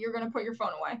down to eat, you're going to put your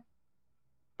phone away.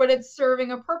 But it's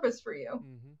serving a purpose for you.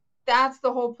 Mm-hmm. That's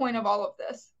the whole point of all of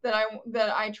this, that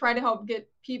I try to help get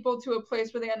people to a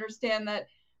place where they understand that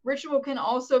ritual can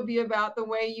also be about the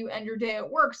way you end your day at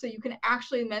work, so you can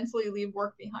actually mentally leave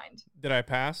work behind. Did I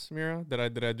pass, Mira? Did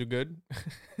I do good?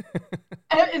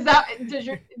 Is that,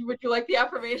 would you like the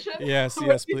affirmation? Yes,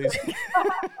 please.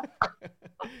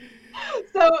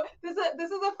 So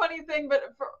this is a funny thing,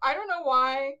 but I don't know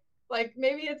why, like,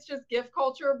 maybe it's just gift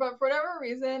culture, but for whatever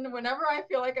reason, whenever I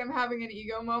feel like I'm having an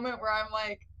ego moment where I'm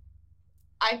like,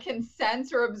 I can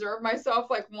sense or observe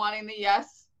myself like wanting the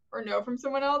yes or no from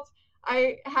someone else,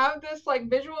 I have this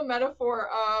like visual metaphor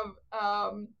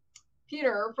of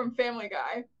Peter from Family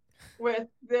Guy with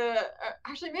the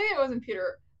actually, maybe it wasn't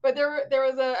Peter, but there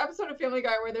was an episode of Family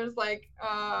Guy where there's like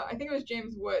I think it was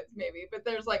James Woods maybe, but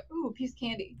there's like, ooh, piece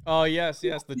candy. Oh yes,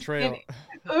 the trail.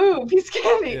 Ooh, piece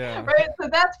candy. Yeah. Right. So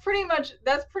that's pretty much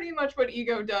what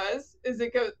ego does, is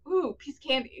it goes, ooh, piece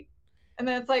candy, and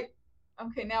then it's like,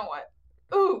 okay, now what?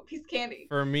 Ooh, piece candy.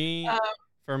 For me,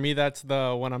 that's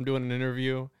when I'm doing an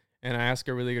interview and I ask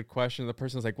a really good question. The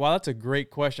person's like, wow, that's a great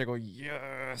question. I go,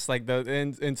 yes. Like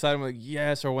inside I'm like,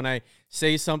 yes. Or when I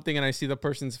say something and I see the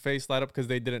person's face light up because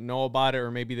they didn't know about it,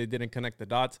 or maybe they didn't connect the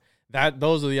dots.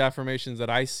 Those are the affirmations that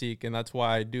I seek. And that's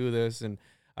why I do this. And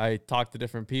I talk to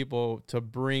different people to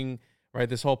bring, right.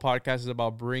 This whole podcast is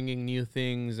about bringing new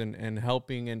things and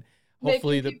helping and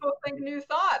hopefully people think new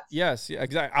thoughts. Yes,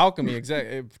 exactly. Alchemy,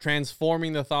 exactly.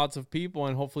 Transforming the thoughts of people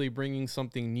and hopefully bringing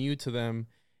something new to them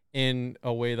in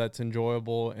a way that's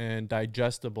enjoyable and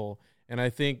digestible. And I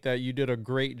think that you did a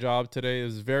great job today. It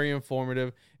was very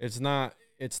informative. It's not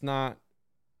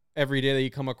every day that you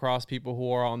come across people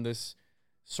who are on this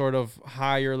sort of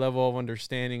higher level of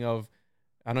understanding of,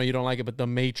 I know you don't like it, but the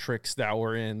matrix that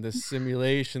we're in, the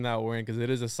simulation that we're in, because it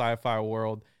is a sci-fi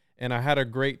world. And I had a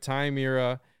great time,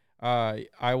 Mira.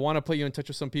 I want to put you in touch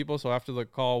with some people. So after the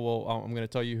call, I'm going to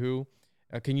tell you who.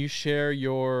 Can you share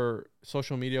your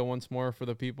social media once more for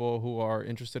the people who are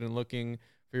interested in looking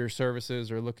for your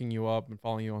services or looking you up and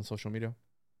following you on social media?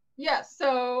 Yes.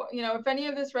 So, if any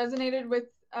of this resonated with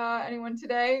anyone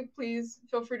today, please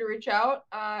feel free to reach out.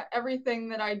 Everything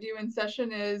that I do in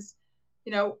session is,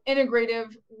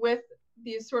 integrative with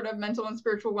these sort of mental and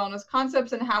spiritual wellness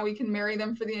concepts and how we can marry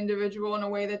them for the individual in a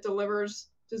way that delivers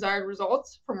desired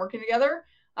results from working together.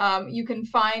 You can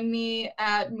find me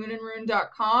at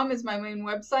moonandrune.com is my main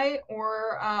website,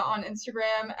 or on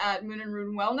Instagram at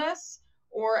moonandrunewellness,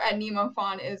 or at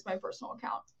NemoFon is my personal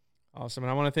account. Awesome.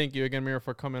 And I want to thank you again, Mira,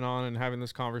 for coming on and having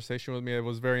this conversation with me. It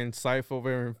was very insightful,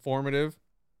 very informative.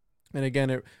 And again,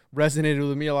 it resonated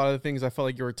with me, a lot of the things I felt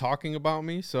like you were talking about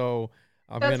me. So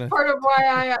that's part of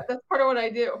what I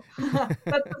do.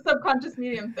 That's the subconscious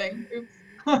medium thing. Oops.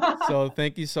 So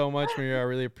thank you so much, Mira. I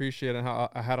really appreciate it.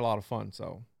 I had a lot of fun.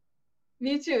 So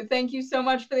Me too. Thank you so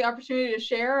much for the opportunity to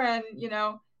share. And,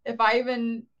 if I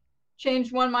even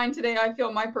changed one mind today, I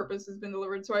feel my purpose has been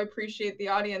delivered. So I appreciate the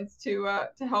audience to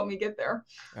help me get there.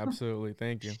 Absolutely.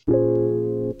 Thank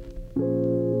you.